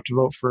thing to have to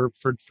vote for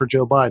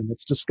Joe Biden.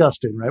 It's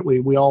disgusting, right?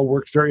 We all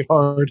worked very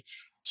hard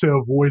to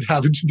avoid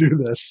having to do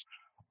this.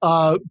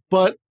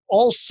 But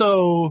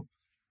also,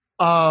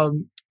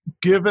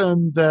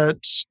 given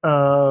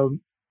that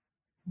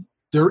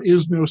there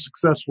is no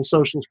successful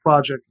socialist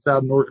project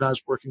without an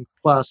organized working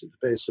class at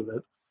the base of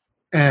it,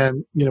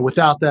 and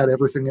without that,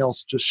 everything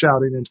else just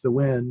shouting into the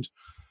wind,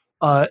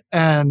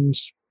 and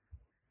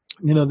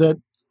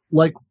that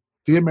like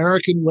the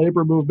American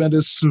labor movement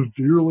is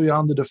severely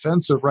on the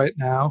defensive right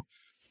now.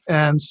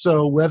 And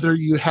so whether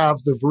you have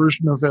the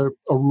version of a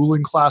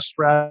ruling class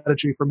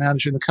strategy for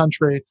managing the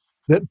country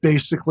that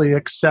basically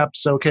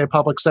accepts, okay,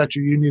 public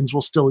sector unions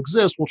will still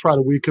exist, we'll try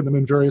to weaken them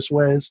in various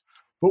ways,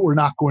 but we're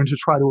not going to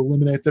try to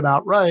eliminate them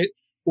outright,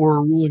 or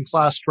a ruling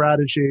class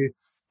strategy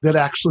that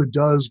actually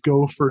does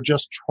go for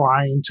just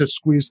trying to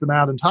squeeze them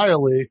out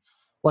entirely,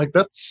 like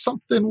that's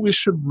something we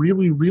should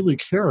really, really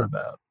care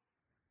about.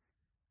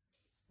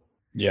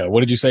 Yeah, what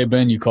did you say,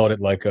 Ben? You called it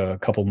like a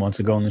couple months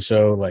ago on the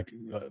show, like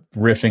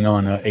riffing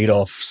on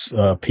Adolf's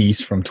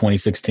piece from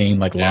 2016,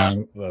 like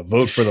lying,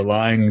 vote for the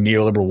lying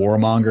neoliberal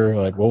warmonger.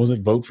 Like, what was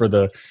it? Vote for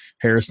the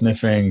hair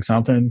sniffing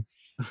something.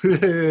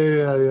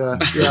 Yeah.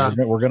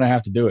 We're gonna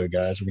have to do it,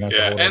 guys. We're gonna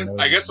have to hold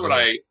and I guess what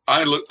I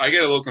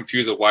get a little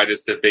confused of why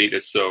this debate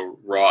is so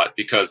wrought,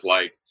 because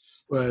like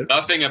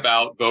nothing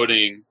about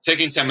voting,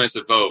 taking 10 minutes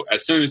to vote.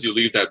 As soon as you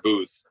leave that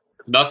booth,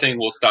 nothing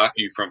will stop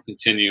you from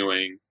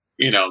continuing,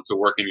 to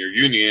work in your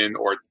union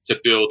or to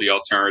build the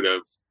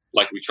alternative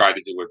like we tried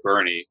to do with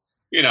Bernie.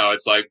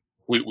 It's like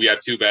we have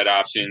 2 bad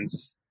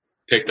options,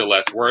 pick the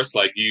less worse.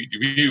 Like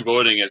you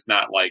voting is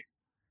not like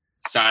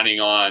signing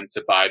on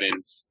to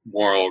Biden's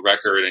moral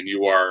record and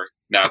you are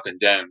now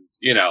condemned,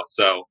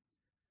 so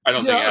I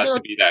don't think it has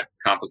to be that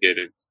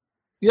complicated.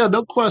 Yeah,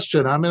 no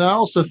question. I mean, I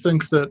also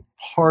think that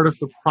part of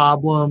the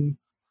problem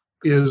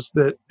is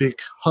that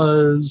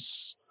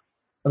because,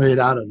 I mean,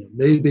 I don't know,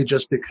 maybe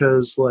just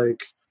because like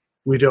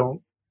we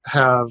don't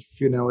have,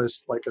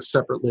 as like a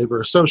separate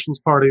labor or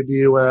socialist party in the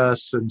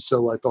U.S. And so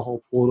like the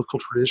whole political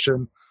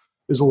tradition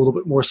is a little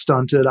bit more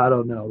stunted. I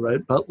don't know,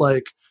 right? But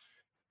like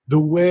the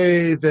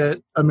way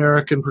that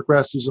American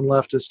progressives and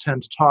leftists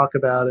tend to talk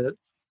about it,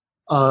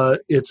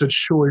 it's a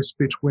choice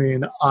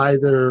between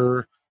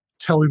either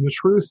telling the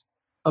truth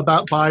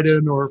about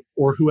Biden or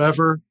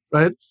whoever,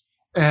 right?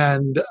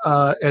 And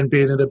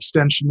being an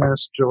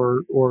abstentionist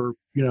or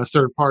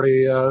third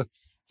party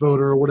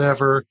voter or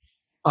whatever,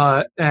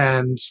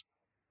 and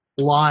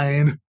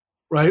lying,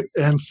 right?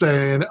 And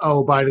saying,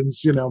 oh,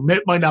 Biden's,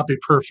 might not be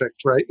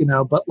perfect, right?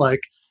 But like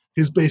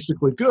he's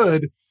basically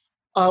good.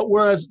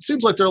 Whereas it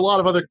seems like there are a lot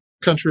of other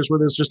countries where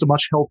there's just a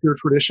much healthier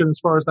tradition as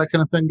far as that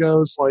kind of thing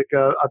goes. Like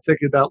I'm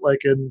thinking about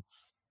like in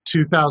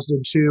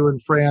 2002 in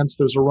France,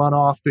 there's a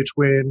runoff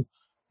between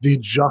the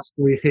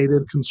justly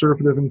hated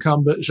conservative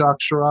incumbent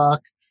Jacques Chirac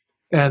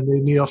and the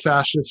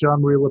neo-fascist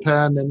Jean-Marie Le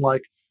Pen. And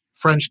like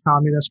French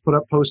communists put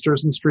up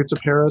posters in the streets of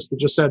Paris that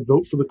just said,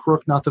 vote for the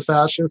crook, not the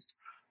fascist.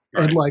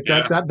 Right. And like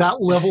that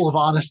level of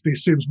honesty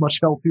seems much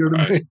healthier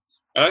to me.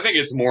 And I think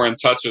it's more in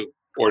touch with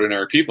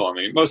ordinary people. I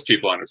mean, most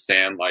people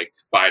understand like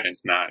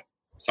Biden's not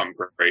some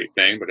great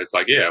thing, but it's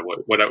like, yeah,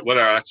 what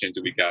action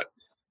do we got?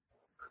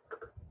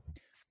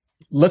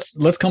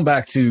 Let's come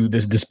back to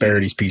this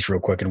disparities piece real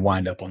quick and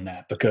wind up on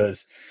that,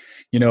 because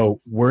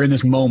we're in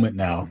this moment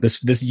now.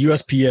 This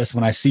USPS,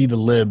 when I see the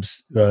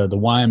libs, the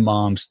wine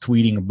moms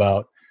tweeting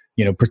about,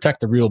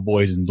 protect the real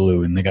boys in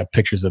blue, and they got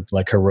pictures of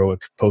like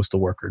heroic postal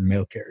worker and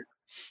mail carrier.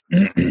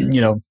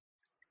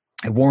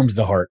 It warms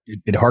the heart.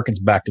 It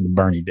harkens back to the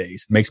Bernie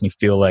days. It makes me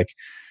feel like,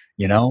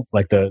 we're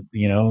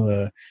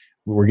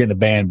getting the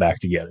band back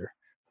together.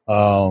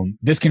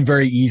 This can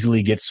very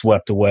easily get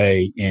swept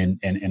away in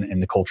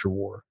the culture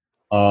war.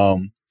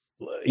 I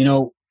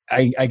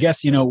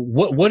guess,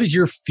 what is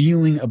your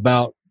feeling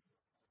about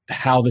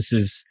how this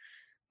is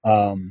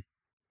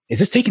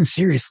this taken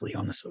seriously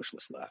on the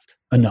socialist left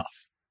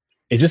enough?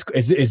 Is this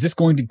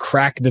going to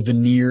crack the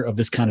veneer of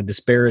this kind of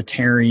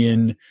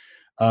disparitarian,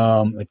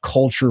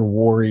 culture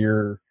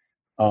warrior,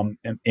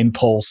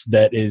 impulse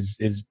that is,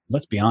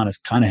 let's be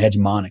honest, kind of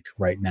hegemonic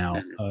right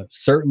now,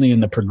 certainly in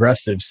the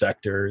progressive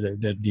sector,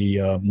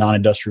 the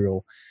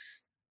non-industrial,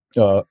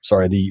 the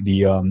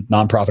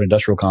nonprofit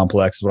industrial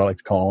complex is what I like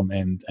to call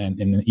them,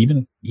 and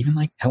even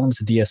like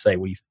elements of DSA.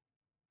 What do you think?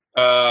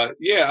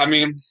 Yeah, I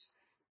mean,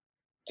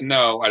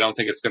 no, I don't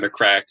think it's going to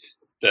crack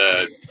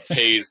the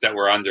haze that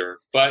we're under.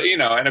 But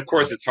and of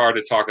course, it's hard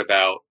to talk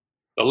about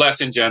the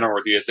left in general or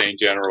DSA in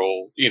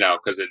general,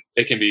 because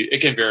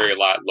it can vary a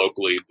lot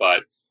locally.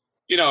 But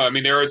I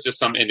mean, there are just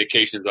some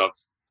indications of,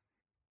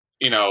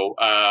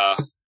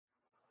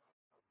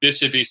 this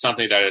should be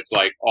something that it's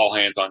like all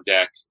hands on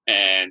deck.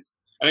 And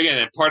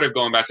again, part of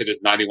going back to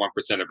this 91%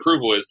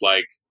 approval is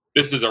like,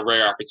 this is a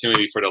rare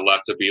opportunity for the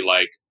left to be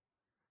like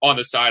on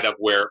the side of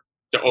where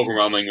the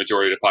overwhelming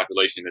majority of the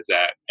population is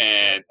at.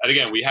 And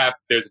again,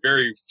 there's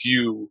very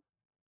few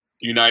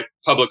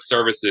public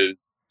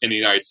services in the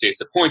United States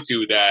to point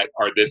to that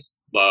are this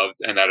loved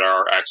and that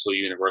are actually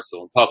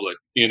universal and public,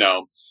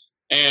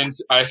 And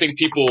I think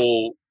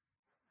people,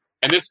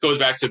 and this goes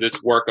back to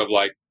this work of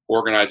like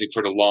organizing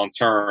for the long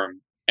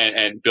term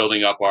and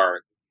building up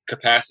our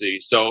capacity.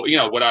 So,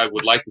 what I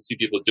would like to see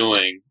people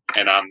doing,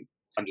 and I'm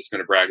just going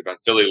to brag about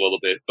Philly a little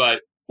bit,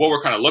 but what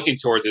we're kind of looking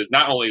towards is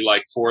not only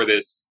like for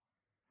the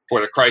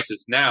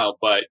crisis now,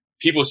 but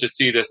people should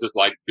see this as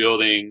like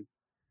building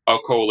a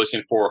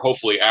coalition for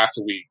hopefully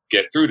after we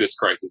get through this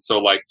crisis. So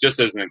like, just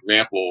as an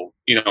example,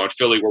 in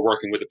Philly, we're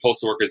working with the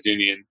Postal Workers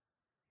Union,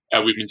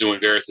 and we've been doing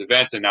various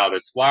events, and now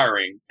there's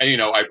flyering. And,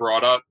 I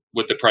brought up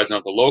with the president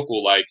of the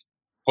local, like,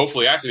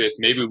 hopefully after this,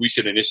 maybe we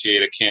should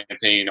initiate a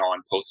campaign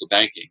on postal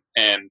banking.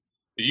 And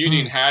the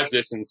union has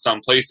this in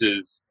some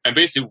places, and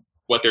basically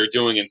what they're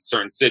doing in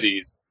certain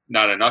cities,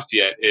 not enough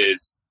yet,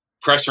 is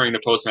pressuring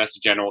the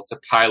Postmaster General to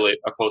pilot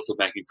a postal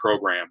banking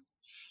program.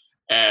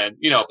 And,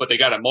 but they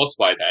got to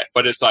multiply that.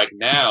 But it's like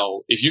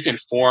now, if you can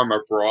form a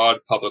broad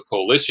public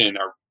coalition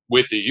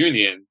with the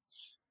union,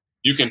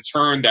 you can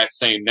turn that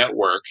same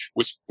network,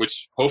 which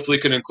hopefully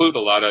could include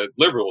a lot of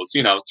liberals,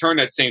 turn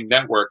that same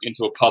network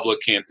into a public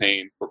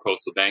campaign for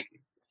postal banking.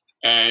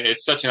 And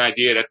it's such an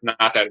idea that's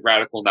not that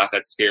radical, not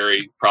that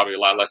scary, probably a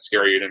lot less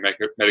scary than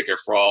Medicare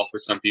for all for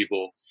some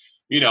people,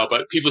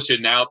 but people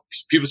should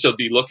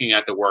be looking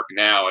at the work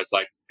now as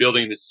like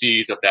building the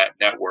seeds of that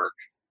network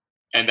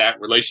and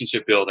that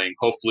relationship building,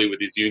 hopefully with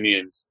these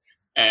unions.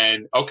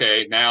 And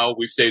okay, now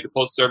we've saved the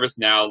Postal Service.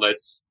 Now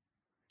let's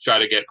try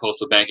to get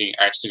postal banking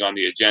actually on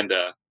the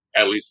agenda,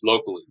 at least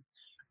locally.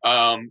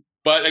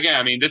 But again,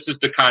 I mean, this is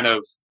the kind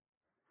of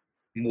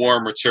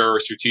more mature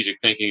strategic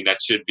thinking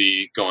that should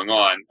be going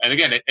on. And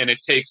again, it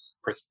takes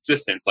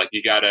persistence. Like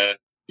if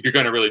you're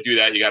going to really do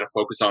that, you got to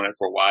focus on it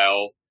for a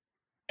while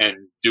and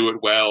do it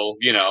well,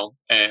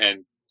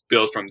 and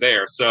build from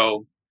there.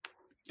 So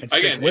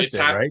again,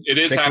 it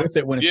is stick with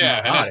it when it's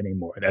not hot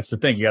anymore. That's the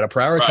thing. You got to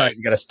prioritize. Right.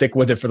 You got to stick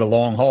with it for the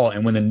long haul.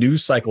 And when the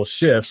news cycle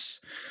shifts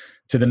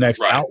to the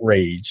next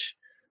outrage,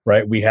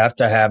 right, we have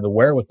to have the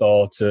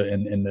wherewithal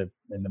and the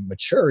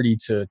maturity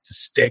to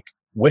stick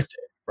with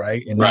it,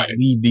 right, and not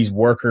leave these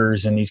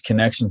workers and these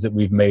connections that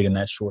we've made in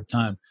that short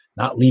time,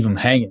 not leave them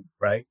hanging,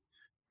 right.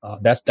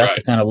 That's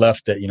the kind of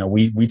left that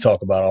we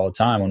talk about all the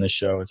time on this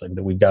show. It's like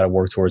that we've got to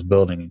work towards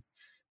building,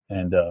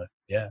 and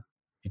you're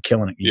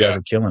killing it. You guys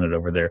are killing it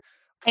over there.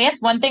 I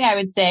guess one thing I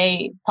would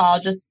say, Paul,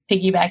 just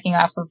piggybacking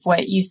off of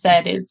what you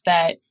said, is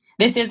that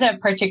this is a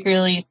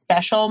particularly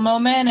special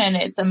moment, and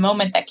it's a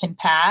moment that can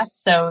pass.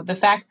 So the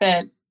fact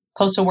that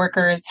postal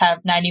workers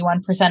have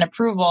 91%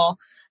 approval,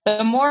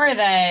 the more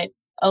that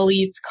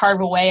elites carve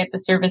away at the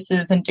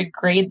services and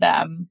degrade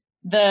them,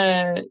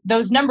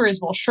 those numbers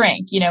will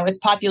shrink. Its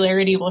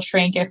popularity will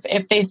shrink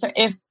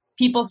if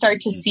people start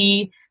to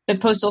see the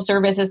Postal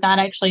Service is not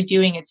actually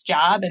doing its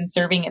job and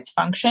serving its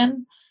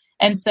function.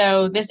 And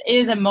so this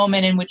is a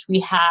moment in which we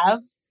have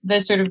the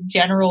sort of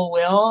general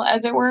will,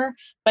 as it were,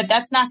 but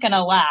that's not going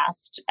to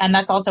last. And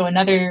that's also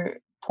another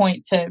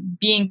point to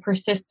being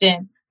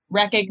persistent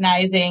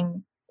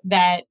recognizing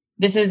that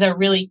this is a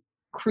really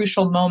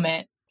crucial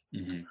moment.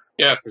 Mm-hmm.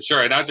 Yeah, for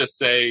sure. And I'll just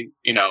say,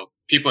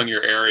 people in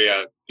your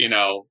area,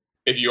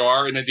 if you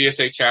are in a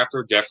DSA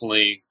chapter,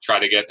 definitely try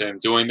to get them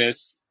doing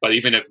this. But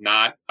even if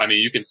not,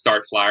 you can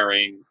start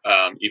flyering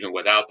even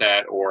without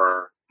that,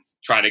 or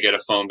trying to get a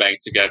phone bank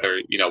together,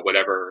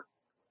 whatever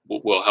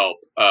will help.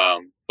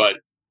 But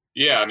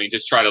yeah,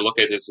 just try to look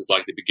at this as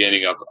like the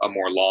beginning of a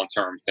more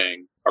long-term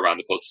thing around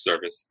the Postal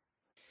Service.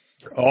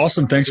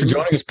 Awesome. Thanks for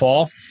joining us,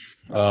 Paul.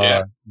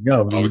 Let's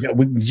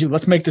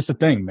make this a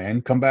thing,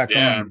 man. Come back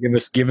on. Give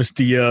us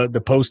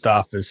the post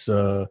office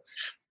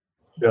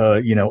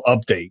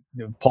update.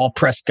 Paul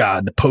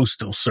Prescott, the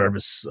Postal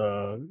Service.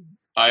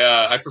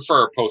 I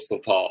prefer Postal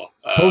Paul.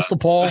 Postal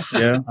Paul?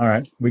 Yeah. All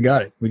right. We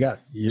got it.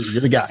 You're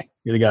the guy.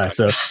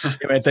 So,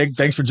 man,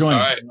 thanks for joining.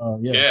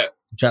 All right.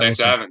 Thanks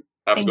for having.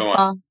 Have a good one.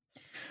 Paul.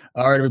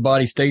 All right,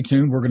 everybody, stay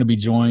tuned. We're going to be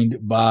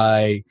joined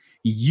by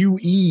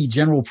UE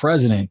General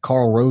President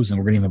Carl Rosen.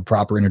 We're going to give him a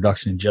proper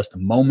introduction in just a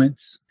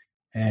moment.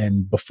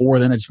 And before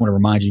then, I just want to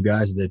remind you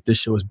guys that this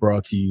show is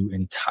brought to you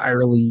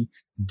entirely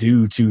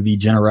due to the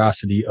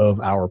generosity of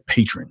our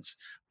patrons.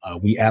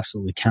 We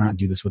absolutely cannot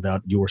do this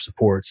without your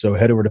support. So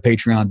head over to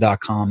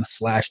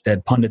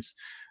patreon.com/deadpundits.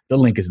 The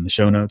link is in the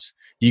show notes.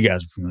 You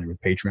guys are familiar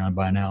with Patreon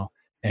by now.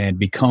 And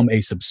become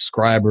a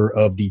subscriber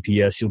of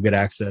DPS. You'll get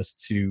access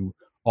to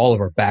all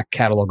of our back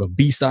catalog of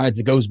B-sides.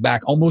 It goes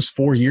back almost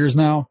 4 years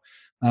now.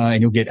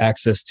 And you'll get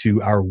access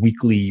to our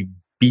weekly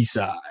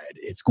B-side.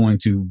 It's going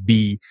to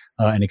be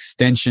an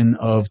extension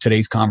of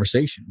today's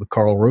conversation with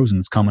Carl Rosen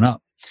that's coming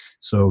up.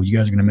 So you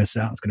guys are going to miss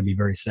out. It's going to be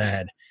very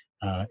sad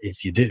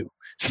if you do.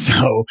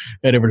 So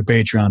head over to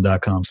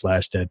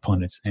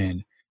patreon.com/deadpundits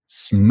and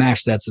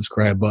smash that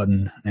subscribe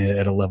button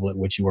at a level at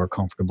which you are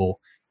comfortable,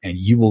 and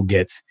you will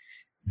get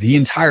the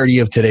entirety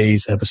of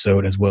today's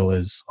episode as well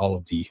as all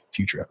of the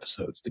future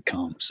episodes to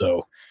come.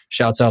 So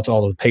shouts out to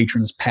all of the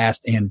patrons,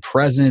 past and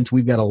present.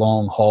 We've got a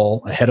long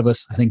haul ahead of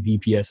us. I think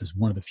DPS is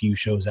one of the few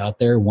shows out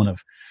there, one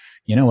of,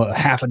 a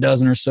half a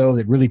dozen or so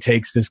that really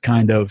takes this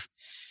kind of,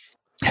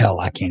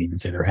 hell, I can't even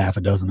say there are half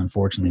a dozen,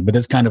 unfortunately, but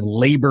this kind of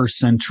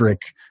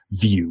labor-centric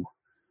view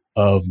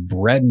of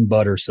bread and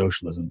butter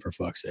socialism, for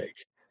fuck's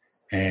sake.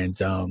 And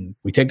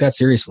we take that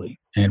seriously.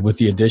 And with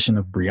the addition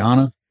of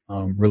Brianna,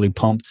 really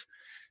pumped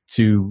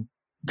to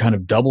kind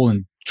of double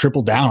and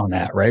triple down on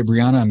that, right,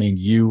 Brianna?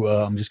 You,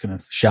 I'm just going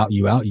to shout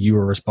you out. You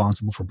are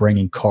responsible for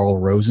bringing Carl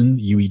Rosen,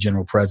 UE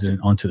General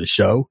President, onto the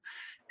show.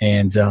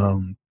 And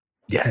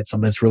it's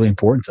something that's really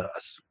important to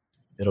us.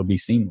 It'll be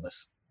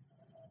seamless.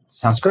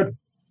 Sounds good.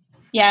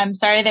 Yeah, I'm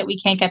sorry that we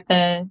can't get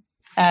the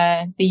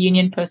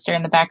union poster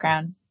in the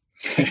background.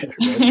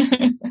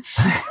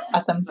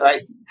 Awesome.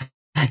 Right.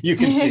 You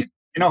can see.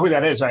 You know who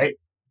that is, right?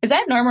 Is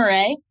that Norma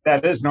Ray?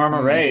 That is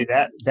Norma Ray.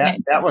 That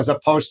was a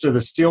poster the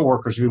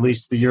Steelworkers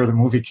released the year the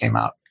movie came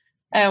out.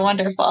 Oh,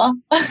 wonderful.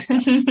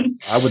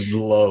 I would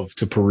love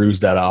to peruse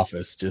that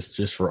office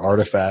just for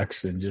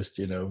artifacts and just,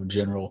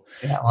 general.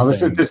 Yeah, well,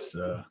 this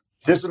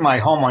is my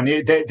home one.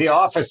 The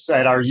office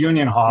at our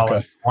union hall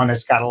is one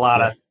that's got a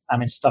lot of,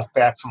 stuff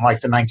back from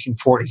like the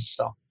 1940s.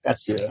 So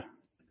that's Oh,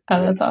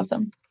 that's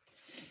awesome.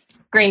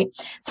 Great.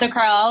 So,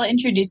 Carl, I'll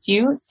introduce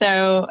you.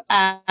 So,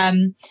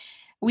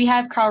 we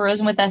have Carl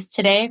Rosen with us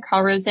today.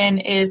 Carl Rosen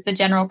is the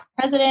General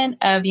President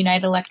of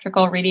United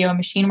Electrical Radio and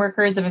Machine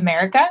Workers of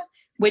America,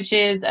 which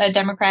is a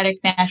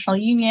Democratic national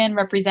union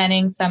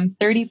representing some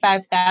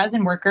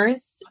 35,000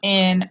 workers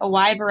in a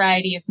wide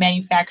variety of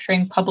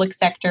manufacturing, public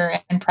sector,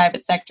 and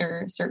private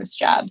sector service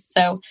jobs.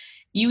 So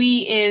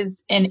UE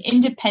is an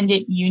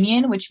independent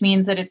union, which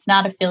means that it's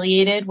not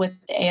affiliated with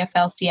the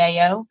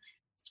AFL-CIO.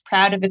 It's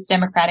proud of its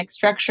democratic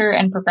structure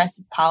and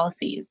progressive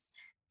policies.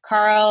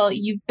 Carl,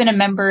 you've been a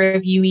member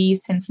of UE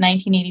since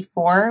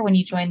 1984 when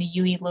you joined the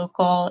UE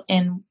Local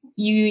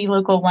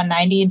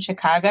 190 in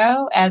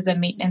Chicago as a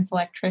maintenance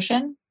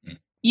electrician.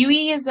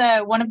 UE is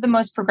one of the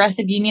most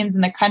progressive unions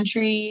in the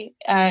country.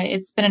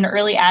 It's been an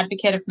early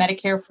advocate of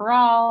Medicare for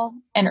All,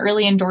 an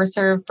early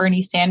endorser of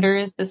Bernie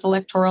Sanders this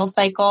electoral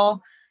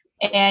cycle.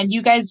 And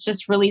you guys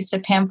just released a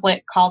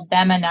pamphlet called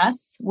Them and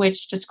Us,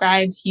 which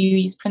describes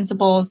UE's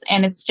principles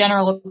and its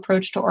general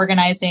approach to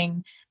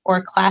organizing or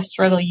class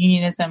struggle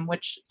unionism,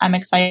 which I'm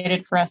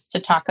excited for us to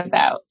talk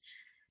about.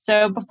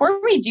 So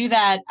before we do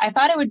that, I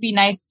thought it would be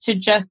nice to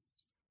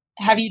just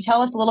have you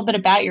tell us a little bit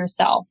about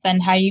yourself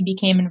and how you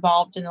became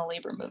involved in the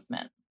labor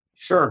movement.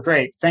 Sure,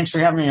 great. Thanks for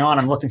having me on.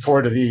 I'm looking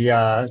forward to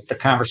the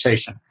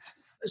conversation.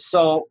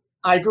 So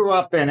I grew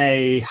up in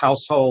a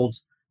household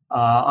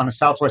on the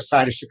southwest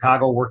side of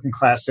Chicago, working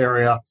class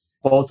area.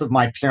 Both of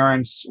my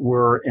parents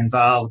were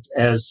involved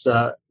as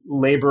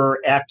labor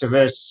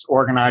activists,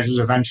 organizers,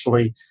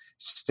 eventually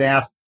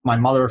staff. My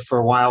mother for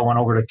a while went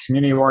over to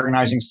community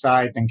organizing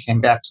side, then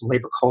came back to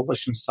labor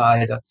coalition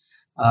side. It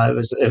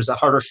was a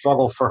harder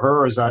struggle for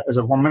her as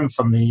a woman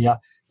from the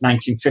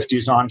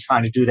 1950s on,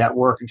 trying to do that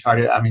work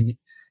and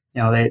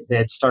they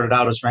had started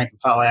out as rank and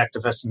file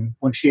activists. And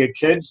when she had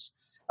kids,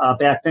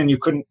 back then you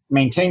couldn't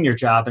maintain your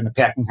job in the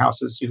packing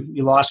houses.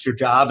 You lost your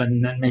job,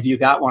 and then maybe you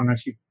got one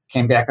if you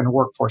came back in the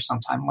workforce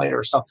sometime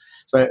later. So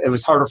it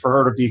was harder for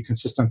her to be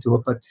consistent through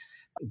it. But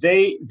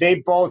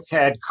they both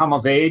had come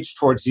of age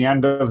towards the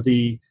end of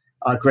the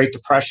Great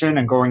Depression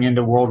and going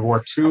into World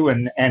War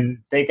II, and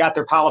they got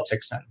their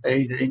politics in.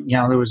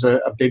 There was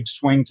a big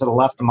swing to the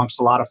left amongst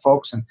a lot of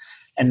folks,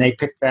 and they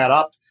picked that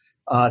up.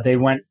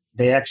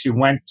 They actually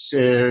went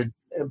to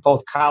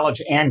both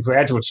college and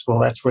graduate school.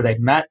 That's where they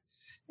met,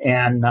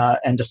 and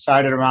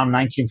decided around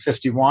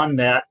 1951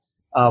 that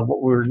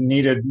what were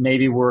needed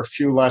maybe were a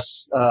few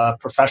less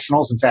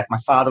professionals. In fact, my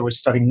father was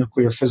studying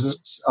nuclear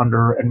physics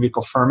under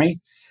Enrico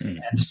Fermi, and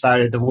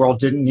decided the world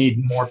didn't need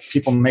more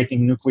people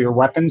making nuclear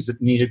weapons. It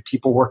needed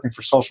people working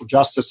for social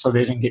justice so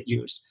they didn't get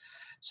used.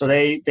 So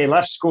they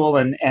left school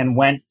and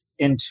went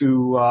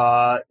into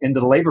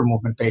the labor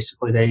movement.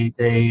 Basically,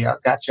 they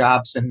got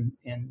jobs in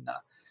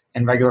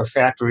regular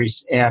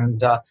factories,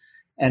 and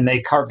they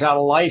carved out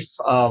a life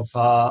of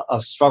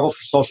struggle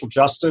for social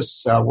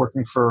justice,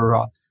 working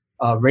for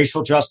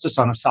racial justice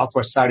on the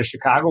southwest side of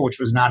Chicago, which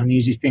was not an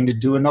easy thing to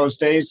do in those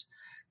days.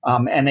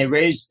 And they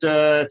raised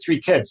 3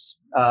 kids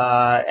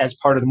as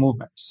part of the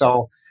movement.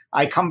 So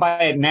I come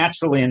by it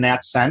naturally in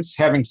that sense.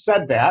 Having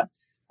said that,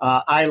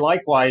 I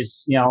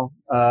likewise,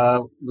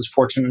 was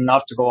fortunate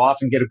enough to go off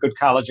and get a good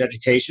college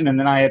education, and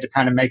then I had to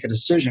kind of make a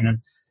decision. And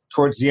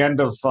towards the end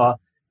of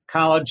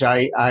college,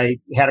 I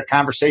had a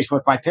conversation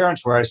with my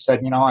parents where I said,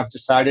 I've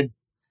decided,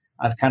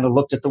 I've kind of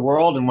looked at the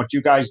world and what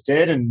you guys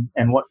did and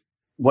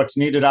what's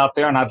needed out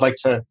there, and I'd like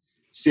to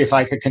see if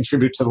I could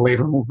contribute to the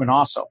labor movement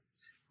also.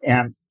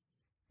 And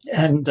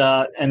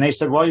they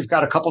said, well, you've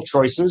got a couple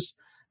choices.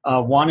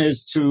 One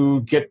is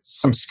to get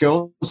some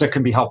skills that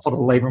can be helpful to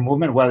the labor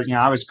movement. Whether,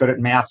 I was good at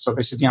math, so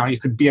they said, you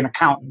could be an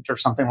accountant or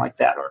something like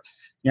that, or,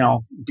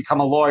 become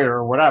a lawyer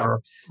or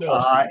whatever,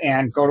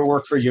 and go to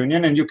work for a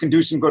union. And you can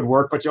do some good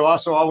work, but you'll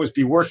also always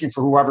be working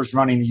for whoever's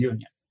running the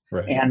union.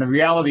 Right. And the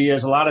reality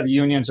is a lot of the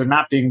unions are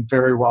not being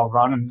very well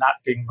run and not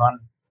being run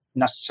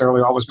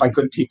necessarily always by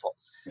good people.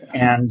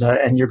 Yeah.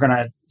 And you're going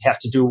to have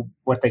to do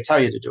what they tell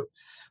you to do.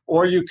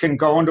 Or you can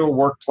go into a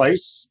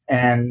workplace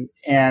and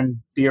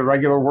be a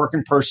regular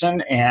working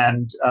person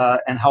and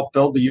help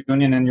build the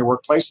union in your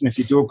workplace. And if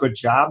you do a good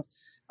job,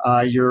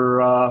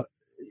 your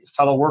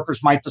fellow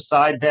workers might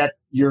decide that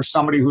you're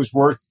somebody who's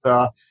worth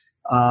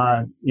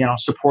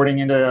supporting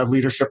into a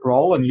leadership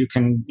role, and you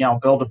can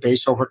build a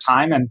base over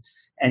time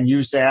and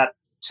use that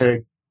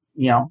to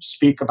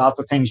speak about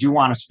the things you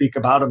want to speak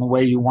about in the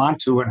way you want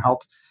to, and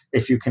help.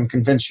 If you can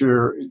convince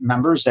your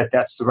members that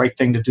that's the right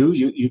thing to do,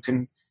 you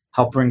can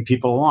help bring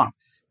people along.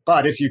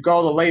 But if you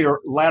go the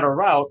latter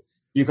route,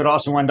 you could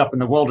also end up in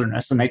the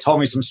wilderness. And they told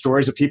me some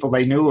stories of people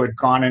they knew who had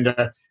gone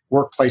into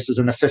workplaces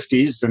in the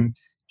 50s, and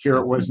here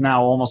it was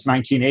now almost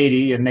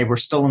 1980, and they were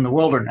still in the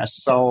wilderness.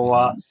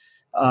 So,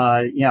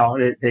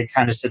 they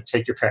kind of said,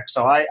 take your pick.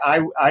 So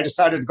I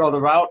decided to go the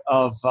route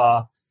of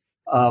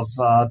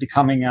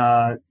becoming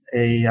a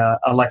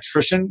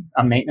electrician,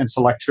 a maintenance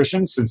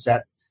electrician, since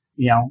that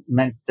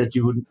meant that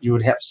you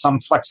would have some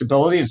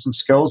flexibility and some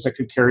skills that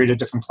could carry to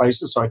different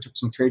places. So I took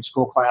some trade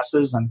school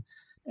classes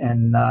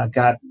and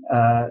got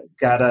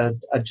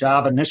a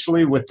job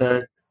initially with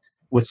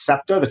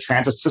SEPTA, the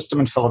transit system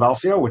in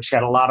Philadelphia, which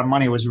had a lot of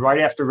money. It was right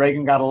after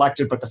Reagan got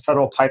elected, but the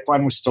federal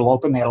pipeline was still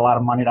open. They had a lot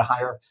of money to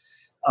hire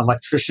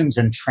electricians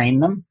and train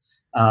them.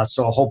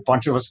 So a whole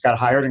bunch of us got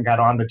hired and got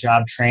on the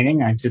job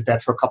training. I did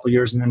that for a couple of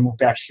years and then moved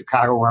back to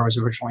Chicago, where I was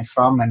originally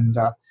from, and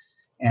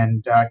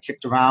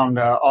kicked around.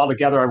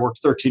 Altogether, I worked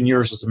 13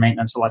 years as a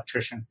maintenance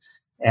electrician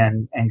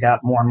and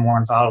got more and more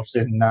involved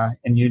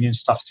in union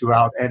stuff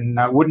throughout, and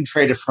wouldn't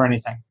trade it for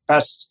anything.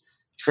 Best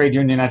trade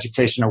union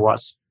education there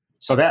was.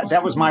 So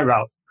that was my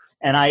route.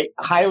 And I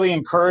highly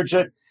encourage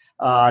it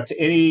to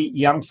any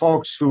young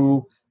folks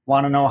who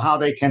want to know how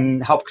they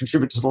can help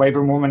contribute to the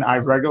labor movement. I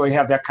regularly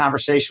have that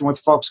conversation with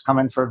folks, come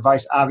in for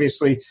advice.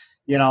 Obviously,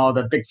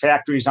 the big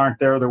factories aren't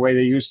there the way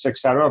they used to, et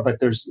cetera, but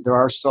there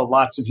are still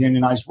lots of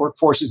unionized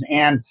workforces,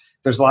 and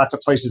there's lots of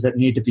places that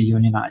need to be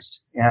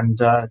unionized. And,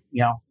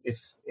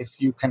 if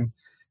you can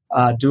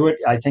do it,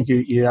 I think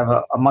you have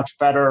a much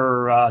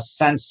better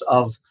sense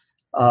of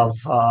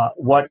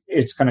what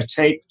it's going to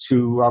take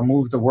to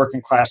move the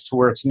working class to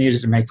where it's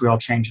needed to make real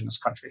change in this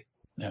country.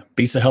 Yeah,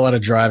 beats the hell out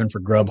of driving for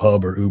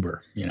Grubhub or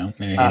Uber,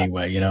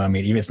 anyway,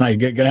 even it's not,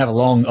 you're going to have a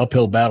long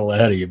uphill battle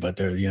ahead of you, but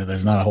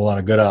there's not a whole lot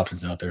of good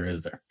options out there,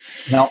 is there?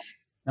 No.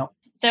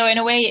 So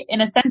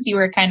in a sense, you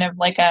were kind of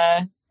like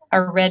a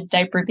red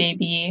diaper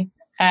baby,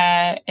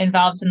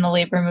 involved in the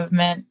labor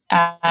movement,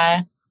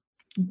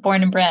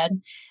 born and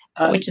bred,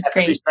 which is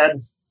great.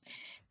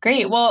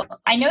 Great. Well,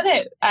 I know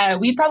that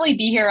we'd probably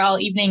be here all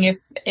evening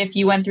if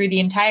you went through the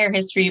entire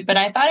history, but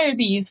I thought it would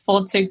be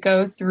useful to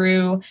go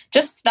through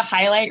just the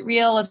highlight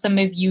reel of some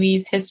of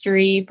UWE's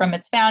history from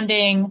its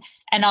founding,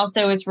 and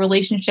also its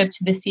relationship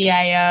to the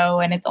CIO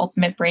and its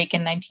ultimate break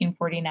in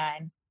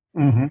 1949.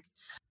 Mm-hmm.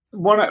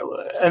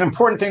 An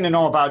important thing to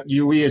know about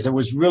UWE is it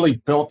was really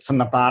built from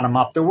the bottom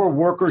up. There were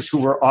workers who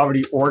were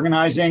already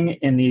organizing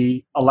in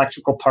the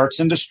electrical parts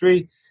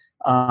industry.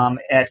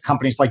 at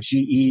companies like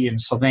GE and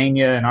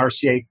Sylvania and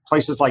RCA,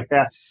 places like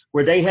that,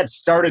 where they had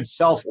started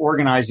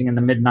self-organizing in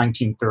the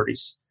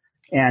mid-1930s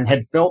and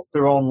had built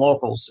their own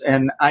locals.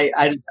 And they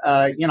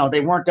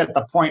weren't at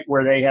the point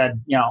where they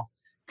had,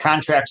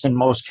 contracts in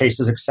most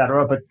cases, et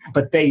cetera,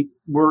 but they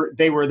were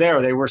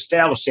there. They were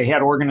established. They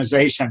had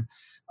organization.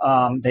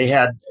 They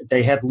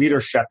had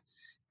leadership,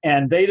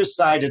 and they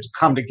decided to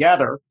come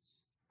together.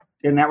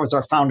 And that was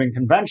our founding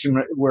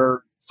convention,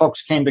 where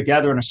folks came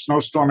together in a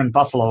snowstorm in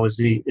Buffalo, is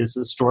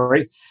the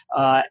story,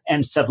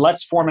 and said,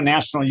 let's form a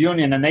national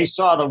union. And they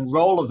saw the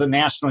role of the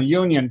national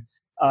union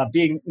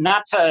being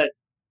not to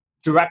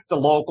direct the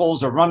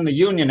locals or run the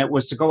union. It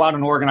was to go out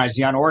and organize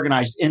the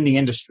unorganized in the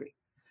industry.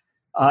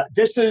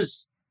 This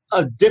is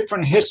a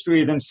different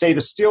history than, say,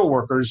 the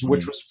steelworkers,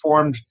 which was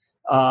formed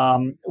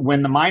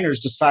when the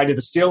miners decided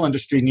the steel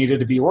industry needed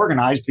to be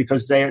organized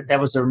because that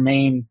was their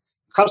main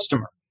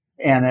customer.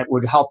 And it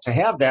would help to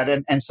have that.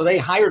 And so they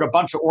hired a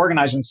bunch of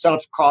organizers and set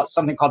up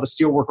something called the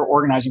Steelworker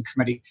Organizing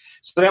Committee.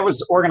 So that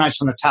was organized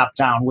from the top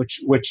down, which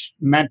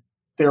meant,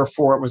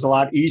 therefore, it was a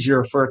lot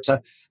easier for it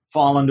to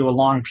fall into a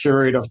long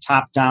period of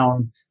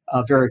top-down,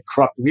 very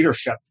corrupt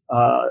leadership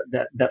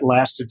that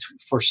lasted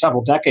for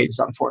several decades,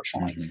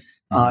 unfortunately.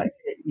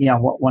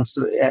 Once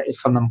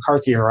from the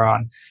McCarthy era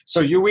on. So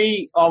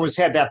UE always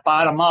had that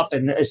bottom-up,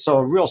 and so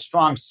a real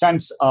strong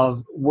sense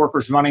of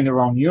workers running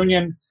their own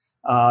union.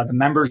 The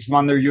members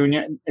run their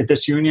union.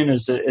 This union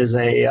is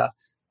a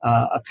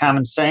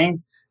common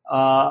saying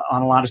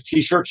on a lot of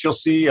T-shirts. You'll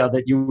see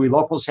that UE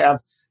locals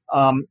have,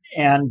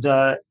 and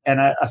a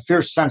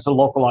fierce sense of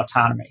local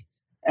autonomy.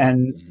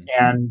 And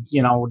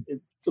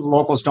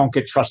locals don't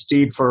get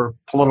trusteed for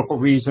political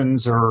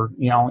reasons or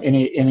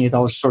any of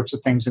those sorts of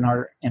things in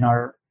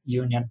our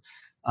union.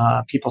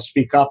 People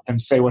speak up and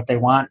say what they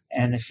want,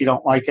 and if you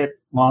don't like it,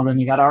 well, then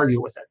you got to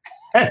argue with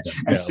it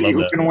and see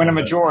who can win a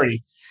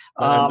majority.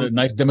 The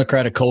nice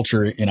democratic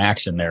culture in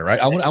action there, right?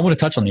 I want to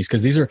touch on these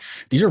because these are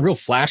real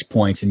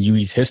flashpoints in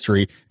UE's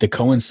history that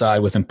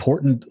coincide with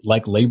important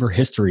labor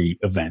history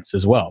events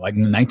as well. Like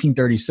in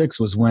 1936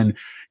 was when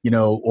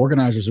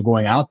organizers were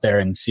going out there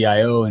in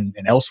CIO and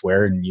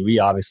elsewhere, and UE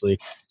obviously.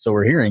 So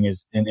we're hearing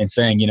is and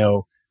saying, did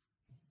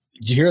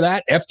you hear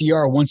that?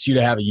 FDR wants you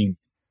to have a union,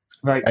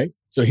 right?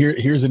 So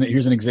here's an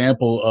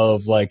example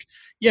of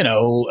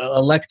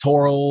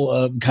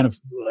electoral kind of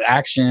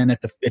action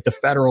at the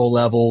federal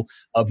level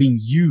being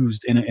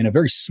used in a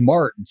very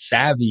smart and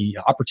savvy,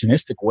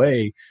 opportunistic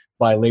way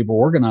by labor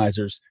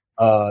organizers,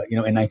 in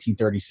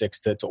 1936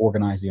 to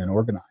organize the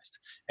unorganized.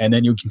 And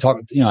then you can talk,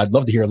 I'd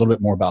love to hear a little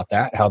bit more about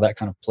that, how that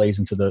kind of plays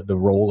into the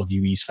role of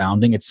UE's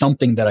founding. It's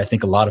something that I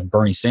think a lot of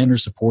Bernie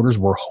Sanders supporters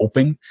were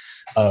hoping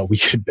we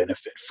could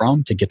benefit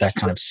from, to get that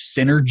kind of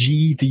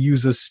synergy, to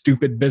use a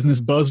stupid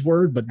business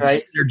buzzword, but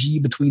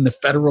synergy between the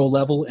federal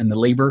level and the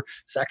labor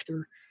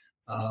sector.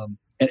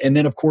 And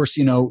then, of course,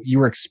 you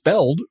were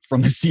expelled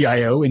from the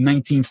CIO in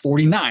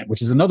 1949,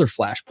 which is another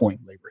flashpoint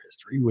in labor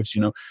history, which,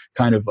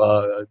 kind of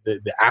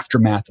the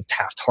aftermath of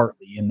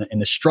Taft-Hartley and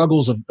the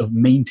struggles of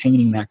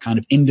maintaining that kind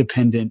of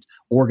independent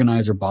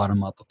organizer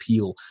bottom-up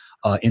appeal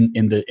in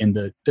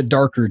the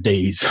darker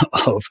days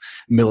of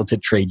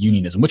militant trade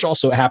unionism, which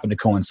also happened to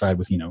coincide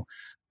with, the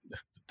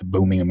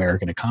booming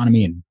American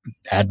economy and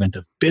advent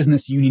of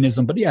business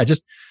unionism. But yeah,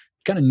 just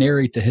kind of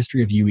narrate the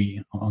history of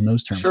UE on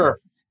those terms.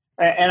 Sure.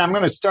 And I'm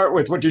going to start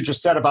with what you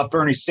just said about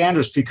Bernie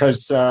Sanders,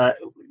 because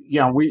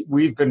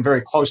we've been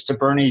very close to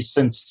Bernie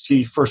since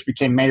he first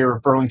became mayor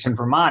of Burlington,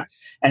 Vermont,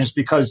 and it's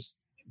because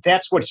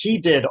that's what he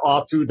did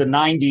all through the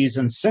 90s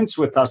and since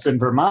with us in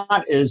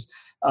Vermont is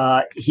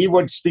he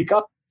would speak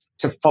up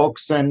to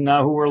folks and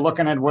who were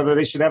looking at whether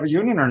they should have a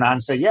union or not,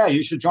 and say, yeah,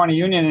 you should join a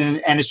union,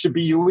 and it should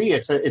be UE.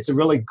 It's a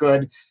really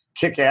good,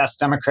 kick-ass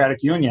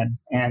democratic union,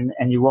 and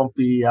you won't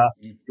be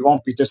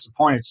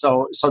disappointed.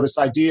 So this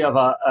idea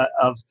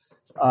of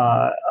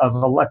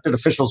elected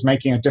officials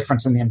making a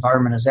difference in the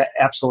environment is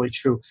absolutely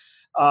true.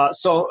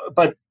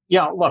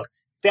 Look,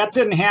 that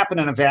didn't happen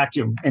in a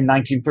vacuum in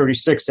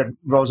 1936. That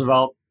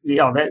Roosevelt,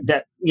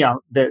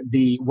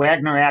 the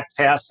Wagner Act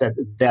passed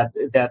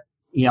that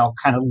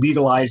kind of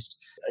legalized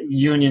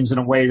unions in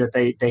a way that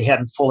they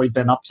hadn't fully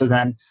been up to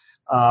then,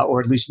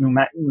 or at least new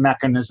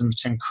mechanisms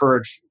to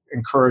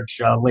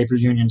encourage labor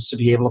unions to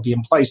be able to be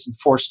in place, and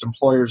forced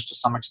employers to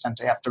some extent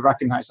to have to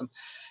recognize them.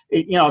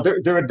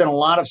 There had been a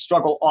lot of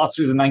struggle all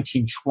through the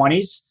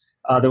 1920s.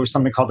 There was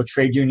something called the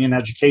Trade Union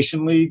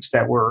Education Leagues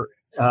that were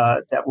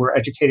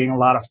educating a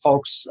lot of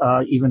folks,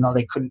 even though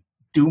they couldn't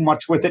do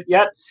much with it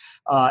yet.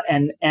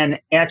 And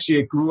actually,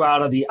 it grew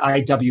out of the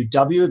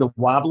IWW, the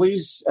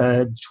Wobblies,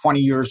 20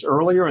 years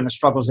earlier, and the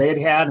struggles they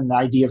had, and the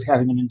idea of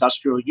having an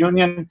industrial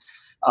union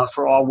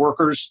for all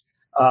workers.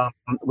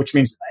 Which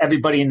means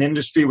everybody in the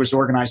industry was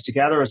organized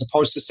together, as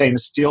opposed to, say, in the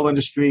steel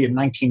industry in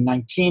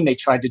 1919, they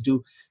tried to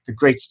do the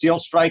Great Steel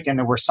Strike, and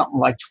there were something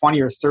like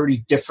 20 or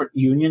 30 different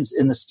unions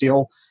in the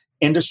steel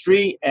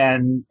industry,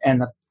 and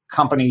the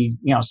company,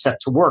 set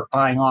to work,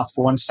 buying off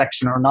one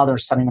section or another,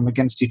 setting them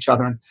against each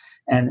other,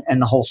 and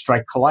the whole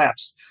strike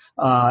collapsed.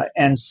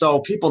 And so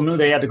people knew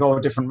they had to go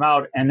a different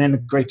route. And then the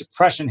Great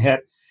Depression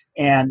hit,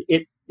 and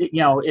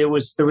there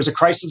was a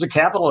crisis of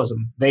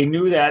capitalism. They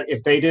knew that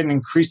if they didn't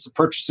increase the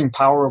purchasing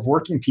power of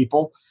working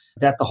people,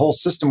 that the whole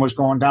system was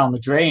going down the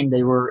drain.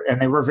 They were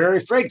very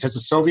afraid because the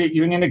Soviet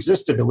Union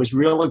existed. It was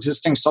real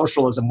existing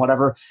socialism.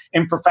 Whatever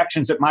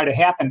imperfections it might have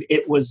happened,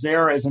 it was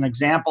there as an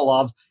example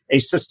of a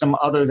system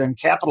other than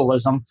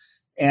capitalism.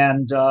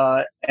 And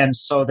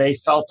so they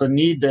felt a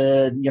need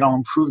to,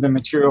 improve the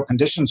material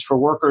conditions for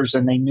workers.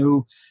 And they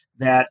knew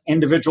that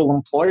individual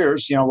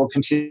employers, will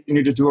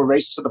continue to do a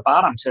race to the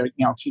bottom to,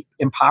 keep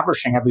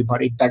impoverishing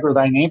everybody, beggar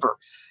thy neighbor.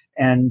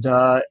 And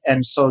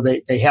so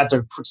they had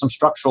to put some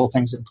structural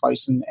things in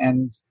place.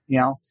 And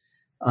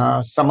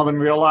some of them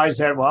realized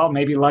that, well,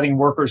 maybe letting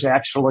workers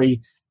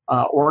actually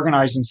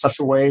organize in such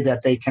a way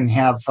that they can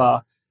have,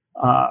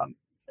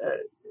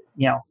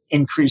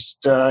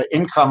 increased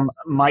income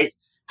might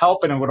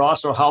help. And it would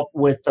also help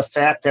with the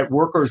fact that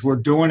workers were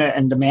doing it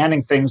and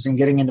demanding things and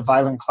getting into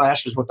violent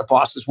clashes with the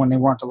bosses when they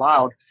weren't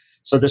allowed.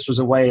 So this was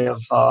a way of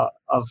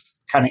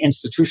kind of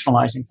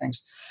institutionalizing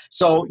things.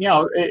 So,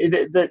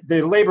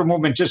 the labor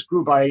movement just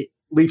grew by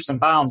leaps and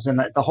bounds,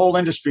 and the whole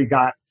industry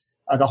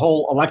the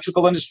whole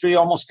electrical industry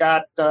almost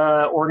got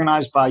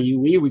organized by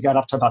UE. We got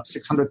up to about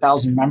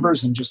 600,000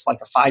 members in just like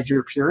a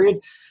 5-year period.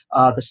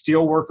 The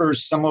steel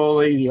workers,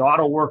 similarly, the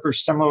auto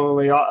workers,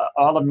 similarly,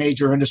 all the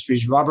major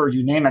industries, rubber,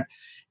 you name it.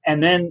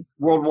 And then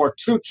World War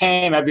II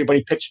came,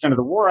 everybody pitched into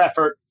the war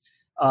effort.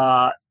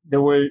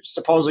 There were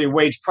supposedly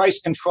wage price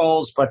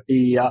controls, but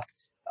the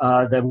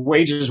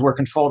wages were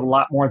controlled a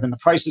lot more than the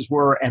prices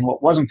were. And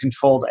what wasn't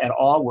controlled at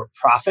all were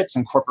profits,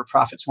 and corporate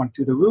profits went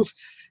through the roof.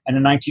 And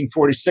in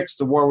 1946,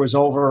 the war was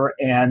over,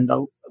 and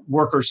the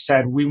workers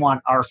said, we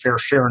want our fair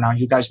share now.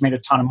 You guys made a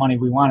ton of money.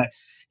 We want it.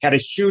 Had a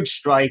huge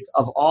strike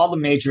of all the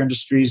major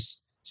industries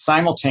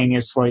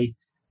simultaneously,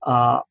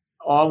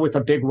 all with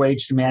a big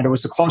wage demand. It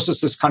was the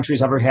closest this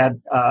country's ever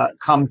had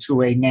come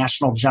to a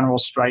national general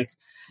strike.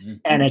 Mm-hmm.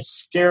 And it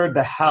scared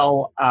the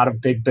hell out of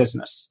big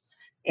business.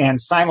 And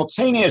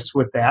simultaneous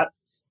with that,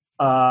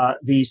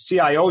 the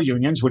CIO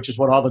unions, which is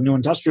what all the new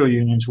industrial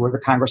unions were, the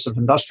Congress of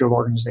Industrial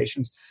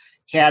Organizations,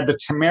 had the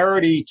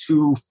temerity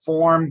to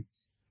form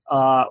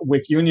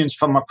with unions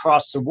from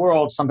across the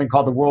world something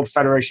called the World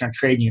Federation of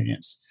Trade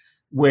Unions,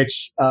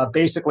 which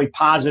basically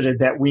posited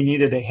that we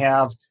needed to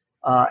have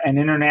an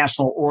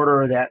international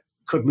order that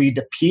could lead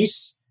to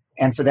peace.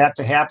 And for that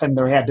to happen,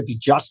 there had to be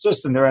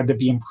justice, and there had to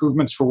be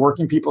improvements for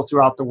working people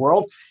throughout the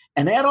world.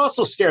 And that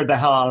also scared the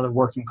hell out of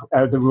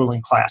the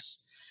ruling class.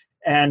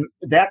 And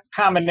that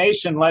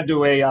combination led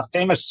to a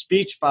famous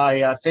speech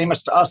by,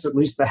 famous to us at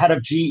least, the head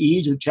of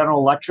GE, General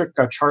Electric,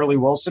 Charlie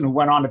Wilson, who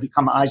went on to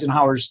become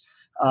Eisenhower's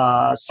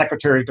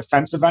Secretary of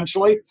Defense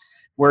eventually,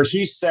 where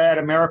he said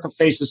America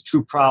faces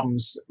two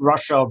problems: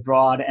 Russia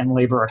abroad and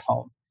labor at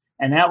home.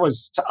 And that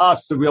was, to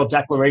us, the real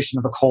declaration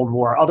of the Cold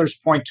War. Others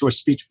point to a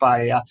speech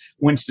by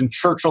Winston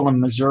Churchill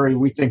in Missouri.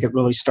 We think it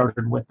really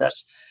started with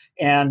this.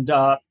 And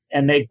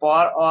they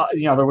bought,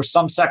 there were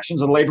some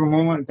sections of the labor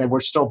movement that were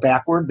still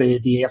backward, the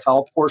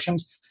AFL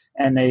portions,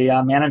 and they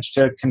managed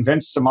to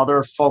convince some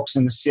other folks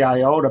in the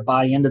CIO to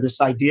buy into this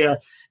idea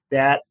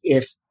that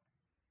if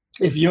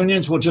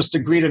unions will just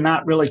agree to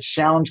not really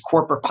challenge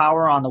corporate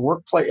power on the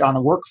work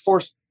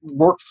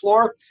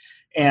floor,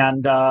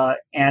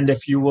 and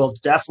if you will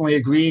definitely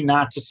agree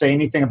not to say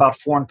anything about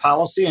foreign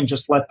policy and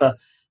just let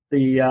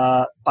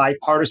the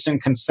bipartisan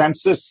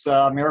consensus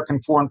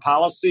American foreign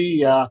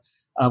policy,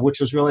 which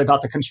was really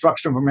about the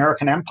construction of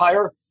American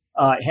empire,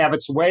 have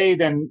its way,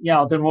 then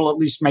we'll at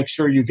least make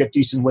sure you get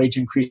decent wage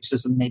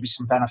increases and maybe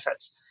some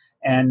benefits.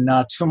 And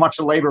too much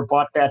of labor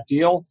bought that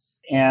deal,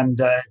 and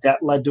that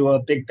led to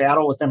a big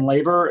battle within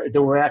labor.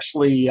 There were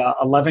actually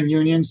 11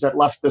 unions that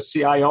left the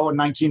CIO in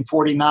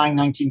 1949,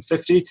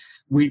 1950.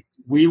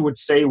 We would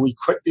say we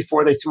quit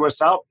before they threw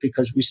us out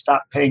because we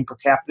stopped paying per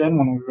capita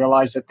when we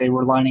realized that they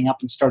were lining up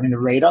and starting to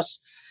raid us.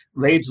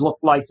 Raids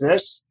looked like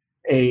this.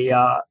 A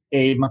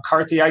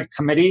McCarthyite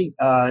committee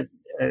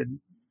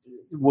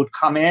would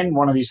come in,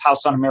 one of these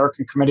House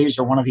Un-American committees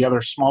or one of the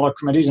other smaller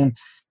committees, and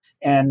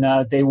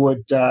they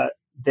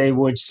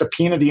would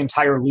subpoena the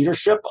entire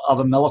leadership of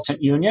a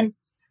militant union.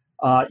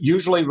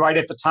 Usually right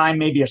at the time,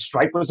 maybe a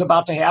strike was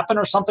about to happen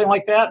or something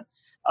like that.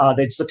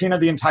 They'd subpoena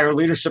the entire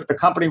leadership. The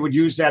company would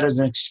use that as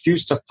an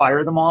excuse to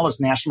fire them all as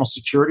national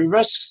security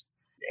risks.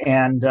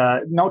 And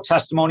no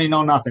testimony,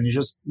 no nothing.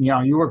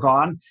 You were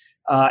gone.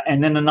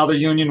 And then another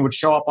union would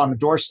show up on the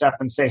doorstep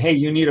and say, hey,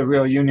 you need a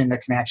real union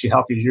that can actually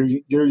help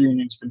you. Your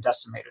union's been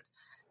decimated.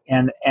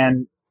 And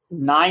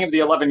 9 of the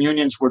 11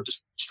 unions were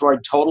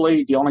destroyed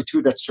totally. The only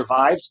 2 that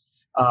survived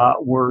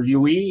were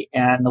UE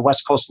and the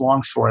West Coast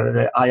Longshore,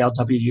 the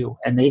ILWU.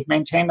 And they've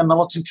maintained the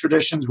militant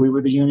traditions. We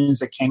were the unions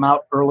that came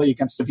out early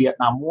against the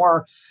Vietnam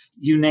War.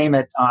 You name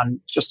it,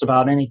 on just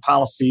about any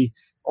policy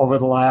over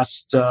the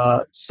last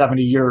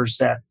 70 years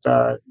that,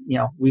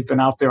 we've been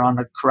out there on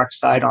the correct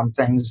side on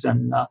things.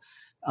 And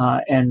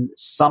And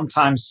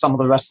sometimes some of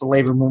the rest of the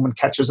labor movement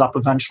catches up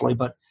eventually,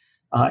 but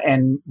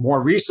and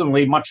more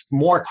recently, much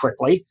more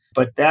quickly.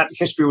 But that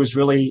history was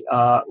really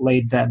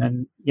laid then.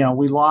 And,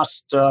 we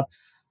lost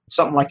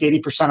something like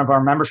 80% of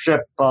our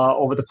membership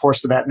over the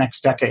course of that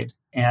next decade.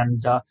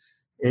 And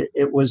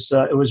it was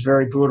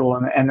very brutal.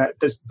 And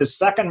the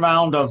second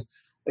round of,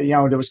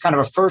 there was kind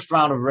of a first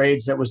round of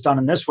raids that was done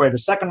in this way. The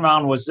second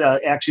round was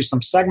actually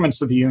some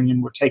segments of the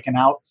union were taken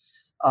out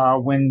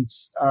when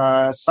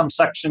some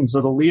sections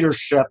of the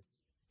leadership,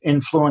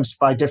 influenced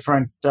by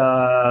different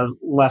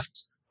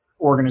left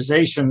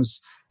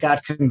organizations,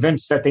 got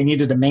convinced that they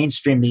needed to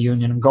mainstream the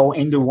union and go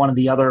into one of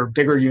the other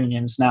bigger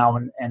unions now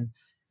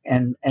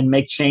and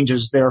make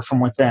changes there from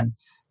within.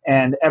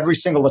 And every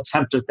single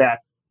attempt at that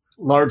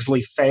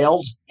largely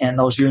failed, and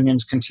those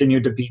unions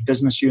continued to be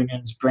business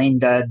unions, brain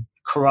dead,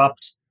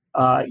 corrupt,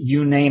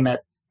 you name it,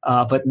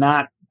 but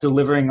not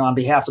delivering on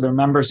behalf of their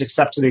members,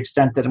 except to the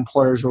extent that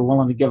employers were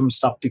willing to give them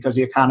stuff because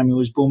the economy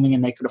was booming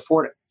and they could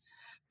afford it.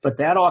 But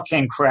that all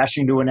came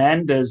crashing to an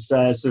end as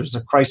there was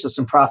a crisis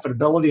in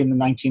profitability in the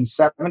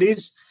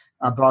 1970s,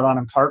 brought on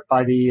in part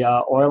by the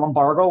oil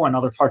embargo and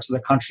other parts of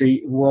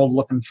the world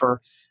looking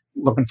for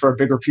a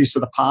bigger piece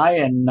of the pie.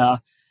 And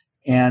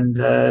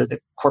the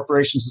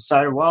corporations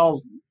decided,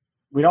 well,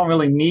 we don't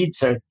really need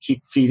to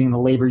keep feeding the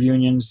labor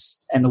unions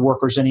and the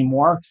workers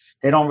anymore.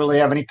 They don't really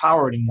have any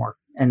power anymore.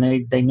 And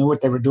they knew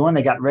what they were doing.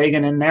 They got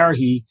Reagan in there.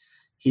 He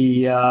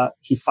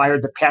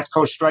fired the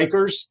PATCO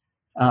strikers.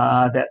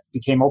 That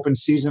became open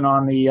season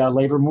on the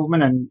labor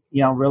movement, and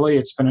really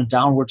it's been a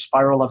downward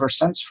spiral ever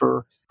since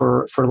for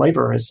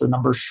labor as the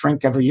numbers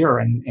shrink every year,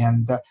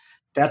 and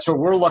that's what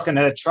we're looking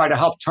to try to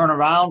help turn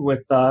around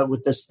with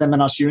this Them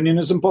and Us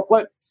Unionism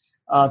booklet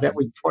that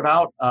we put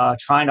out,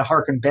 trying to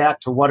harken back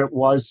to what it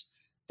was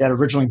that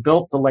originally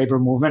built the labor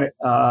movement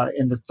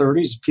in the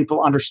 30s.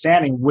 People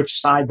understanding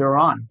which side they're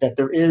on, that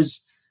there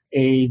is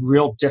a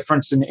real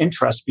difference in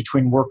interest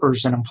between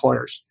workers and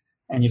employers.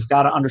 And you've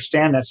got to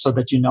understand that so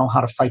that you know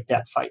how to fight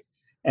that fight.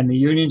 And the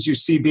unions you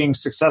see being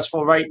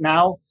successful right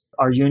now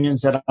are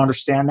unions that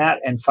understand that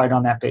and fight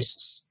on that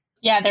basis.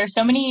 Yeah, there's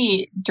so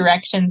many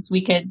directions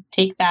we could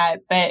take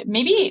that, but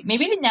maybe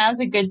now's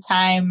a good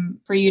time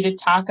for you to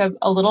talk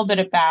a little bit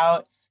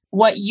about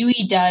what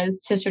UE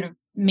does to sort of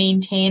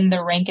maintain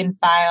the rank and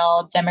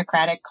file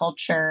democratic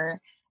culture,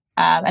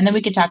 and then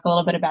we could talk a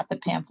little bit about the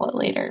pamphlet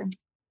later.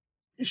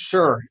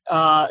 Sure.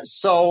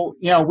 So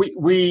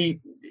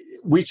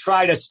we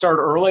try to start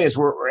early as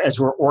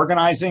we're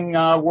organizing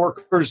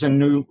workers and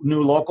new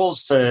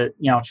locals to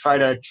try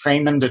to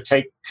train them to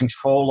take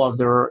control of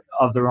their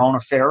own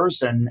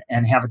affairs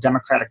and have a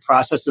democratic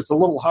process. It's a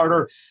little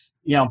harder,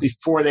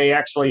 before they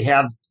actually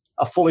have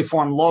a fully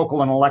formed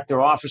local and elect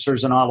their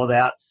officers and all of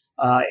that.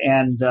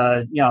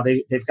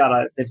 They've got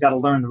to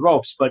learn the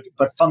ropes. But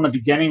from the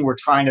beginning, we're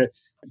trying to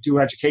do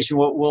education.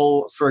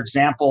 We'll for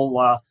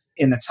example,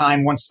 in the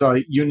time once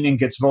the union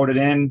gets voted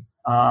in,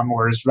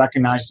 or is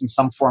recognized in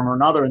some form or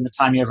another, in the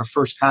time you have a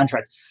first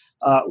contract,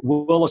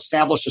 we'll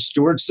establish a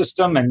steward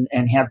system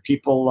and have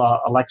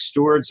people elect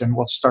stewards, and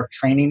we'll start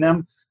training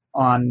them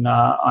on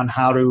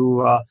how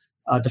to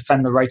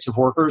defend the rights of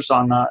workers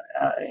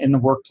in the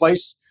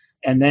workplace.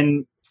 And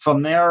then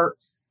from there,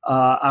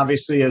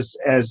 obviously, as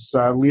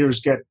leaders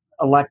get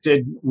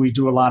elected, we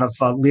do a lot of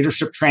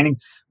leadership training.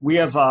 We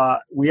have a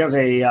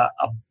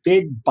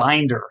big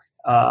binder,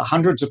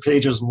 hundreds of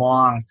pages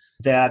long,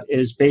 that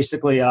is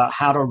basically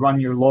how to run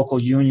your local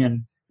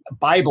union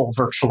Bible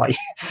virtually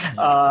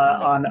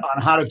on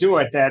how to do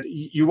it. That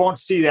you won't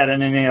see that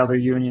in any other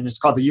union. It's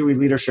called the UE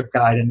Leadership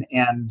Guide,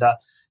 and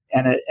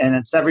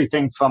it's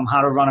everything from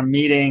how to run a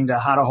meeting to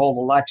how to hold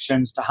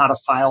elections to how to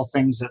file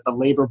things at the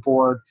labor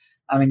board.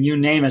 I mean, you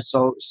name it,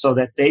 so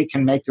that they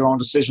can make their own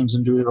decisions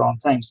and do their own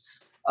things.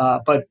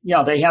 But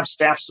they have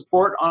staff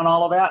support on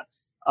all of that.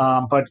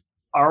 But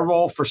our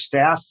role for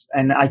staff,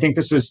 and I think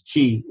this is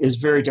key, is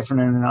very different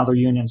than in other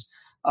unions.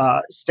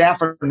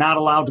 Staff are not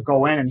allowed to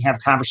go in and have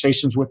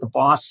conversations with the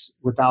boss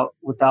without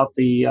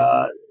the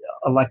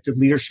elected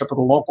leadership of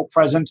the local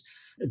present.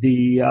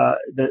 The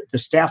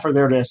staff are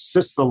there to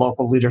assist the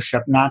local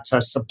leadership, not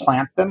to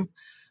supplant them.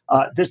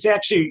 This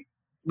actually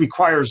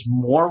requires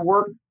more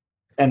work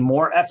and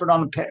more effort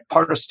on the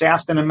part of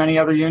staff than in many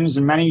other unions.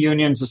 In many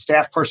unions, the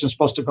staff person is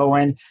supposed to go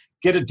in,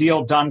 get a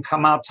deal done,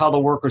 come out, tell the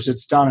workers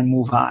it's done, and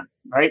move on,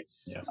 right?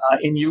 Yeah.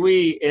 In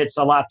UE, it's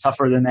a lot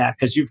tougher than that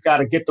because you've got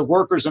to get the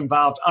workers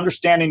involved,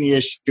 understanding the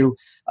issue,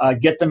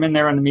 get them in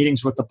there in the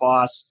meetings with the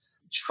boss,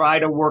 try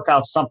to work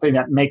out something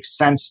that makes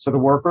sense to the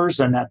workers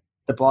and that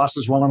the boss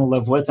is willing to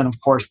live with. And of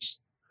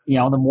course,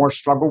 the more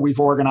struggle we've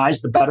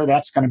organized, the better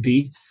that's going to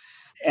be,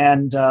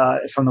 and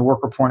from the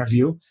worker point of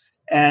view.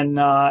 And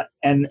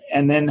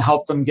then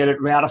help them get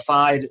it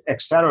ratified, et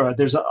cetera.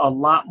 There's a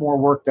lot more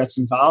work that's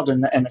involved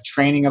in the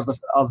training of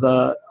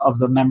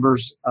the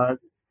members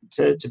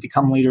to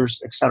become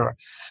leaders, et cetera.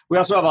 We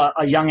also have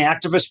a young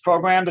activist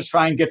program to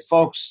try and get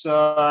folks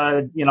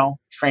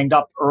trained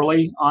up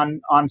early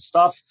on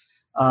stuff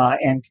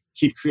and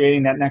keep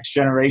creating that next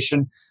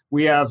generation.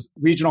 We have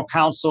regional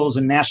councils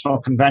and national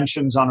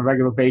conventions on a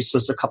regular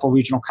basis, a couple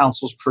regional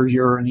councils per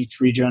year in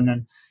each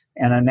region,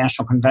 and a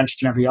national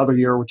convention every other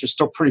year, which is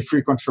still pretty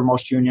frequent for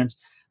most unions.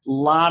 A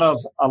lot of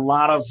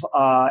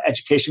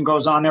education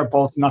goes on there,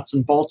 both nuts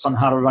and bolts on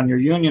how to run your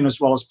union,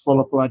 as well as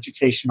political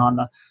education on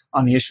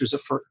the issues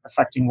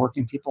affecting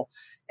working people.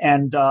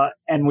 And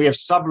we have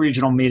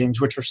sub-regional meetings,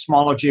 which are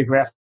smaller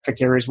geographic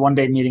areas,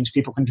 one-day meetings.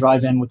 People can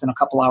drive in within a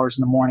couple hours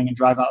in the morning and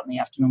drive out in the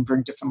afternoon,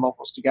 bring different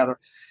locals together.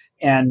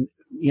 And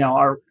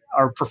our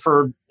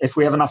preferred, if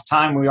we have enough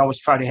time, we always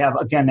try to have,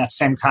 again, that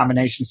same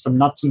combination, some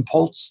nuts and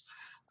bolts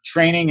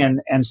training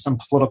and some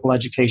political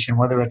education,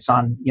 whether it's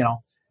on,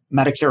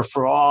 Medicare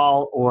for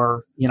all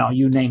or,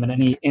 you name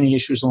it, any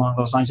issues along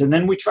those lines. And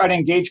then we try to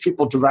engage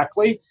people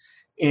directly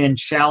in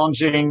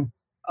challenging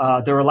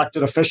their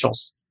elected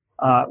officials.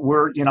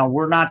 We're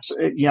not,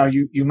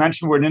 you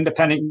mentioned we're an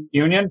independent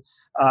union.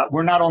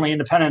 We're not only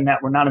independent in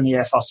that we're not in the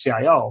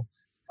AFL-CIO.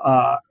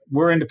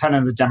 We're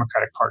independent of the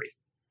Democratic Party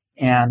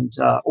and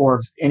or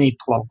of any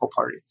political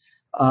party.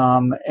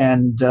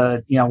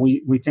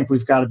 We think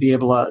we've got to be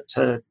able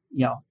to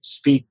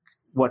speak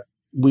what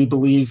we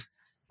believe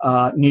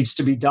needs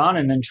to be done,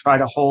 and then try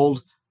to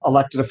hold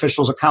elected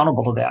officials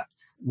accountable to that.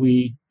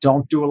 We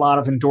don't do a lot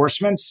of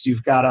endorsements.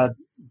 You've got to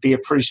be a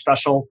pretty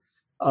special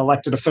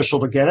elected official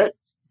to get it.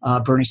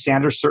 Bernie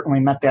Sanders certainly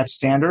met that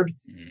standard.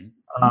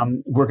 Mm-hmm.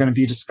 We're going to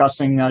be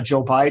discussing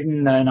Joe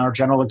Biden in our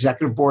general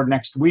executive board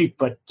next week,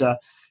 but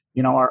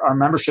our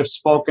membership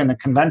spoke in the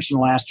convention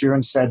last year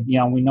and said,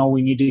 we know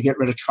we need to get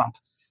rid of Trump.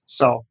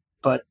 So,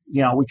 but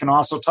we can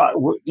also talk.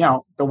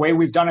 The way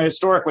we've done it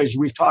historically is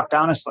we've talked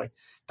honestly.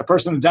 The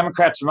person the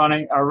Democrats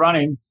are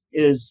running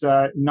is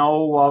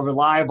no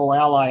reliable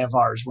ally of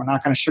ours. We're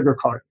not going to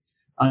sugarcoat it.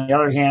 On the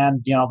other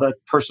hand, the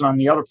person on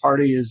the other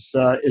party is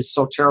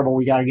so terrible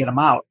we got to get him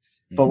out.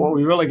 Mm-hmm. But what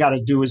we really got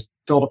to do is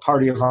build a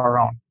party of our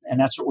own, and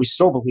that's what we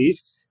still believe.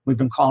 We've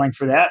been calling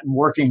for that and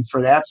working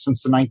for that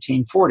since the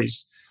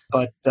 1940s.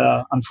 But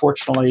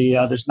unfortunately,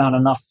 there's not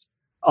enough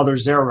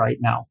others there right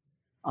now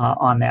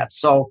on that.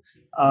 So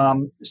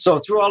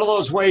through all of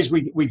those ways,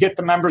 we get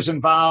the members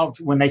involved.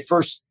 When they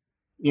first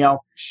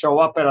show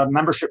up at a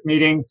membership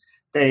meeting,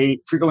 they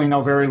frequently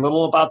know very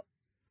little about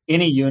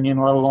any union,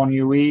 let alone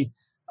UE.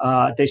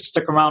 They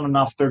stick around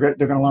enough, they're going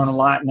to learn a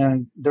lot, and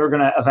then they're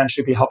going to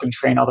eventually be helping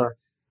train other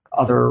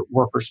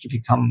workers to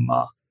become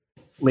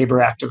labor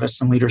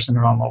activists and leaders in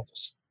their own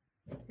locals.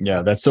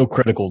 Yeah, that's so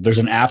critical. There's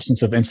an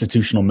absence of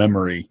institutional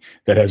memory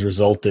that has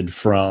resulted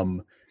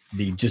from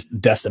the just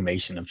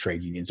decimation of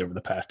trade unions over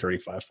the past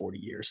 35, 40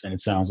 years. And it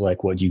sounds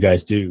like what you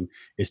guys do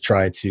is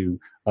try to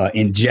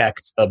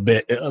inject a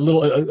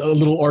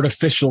little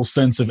artificial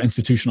sense of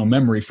institutional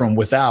memory from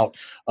without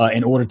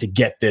in order to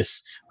get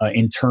this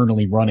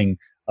internally running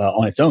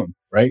on its own,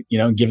 right?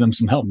 Give them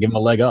some help, give them a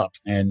leg up,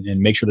 and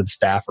make sure that the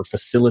staff are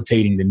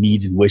facilitating the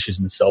needs and wishes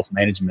and the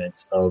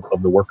self-management of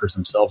the workers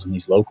themselves in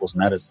these locals.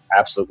 And that is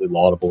absolutely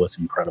laudable. It's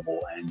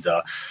incredible. And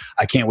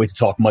I can't wait to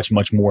talk much,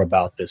 much more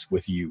about this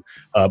with you.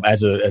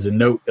 As a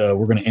note,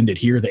 we're going to end it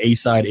here. The A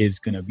side is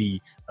going to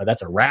be,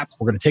 that's a wrap.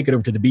 We're going to take it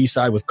over to the B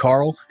side with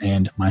Carl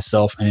and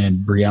myself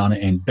and Brianna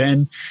and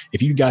Ben.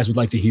 If you guys would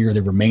like to hear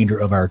the remainder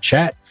of our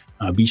chat,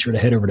 be sure to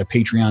head over to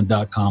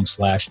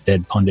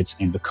patreon.com/deadpundits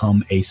and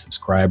become a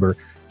subscriber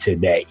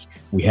today.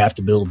 We have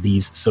to build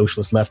these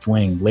socialist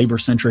left-wing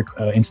labor-centric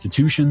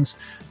institutions.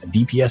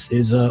 DPS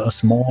is a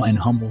small and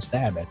humble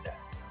stab at that.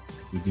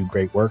 We do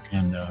great work,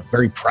 and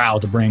very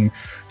proud to bring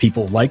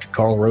people like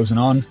Carl Rosen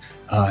on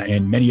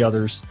and many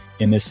others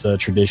in this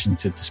tradition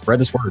to spread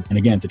this word. And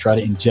again, to try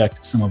to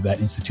inject some of that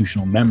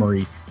institutional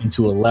memory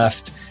into a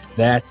left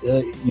that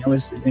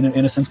is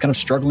in a sense kind of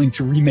struggling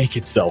to remake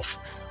itself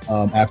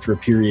after a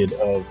period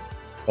of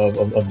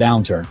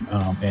downturn.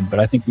 But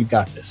I think we've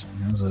got this.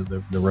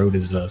 The road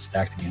is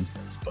stacked against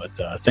us. But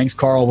thanks,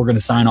 Carl. We're going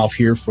to sign off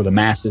here for the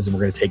masses, and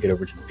we're going to take it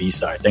over to the B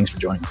side. Thanks for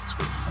joining us this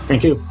week.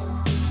 Thank you.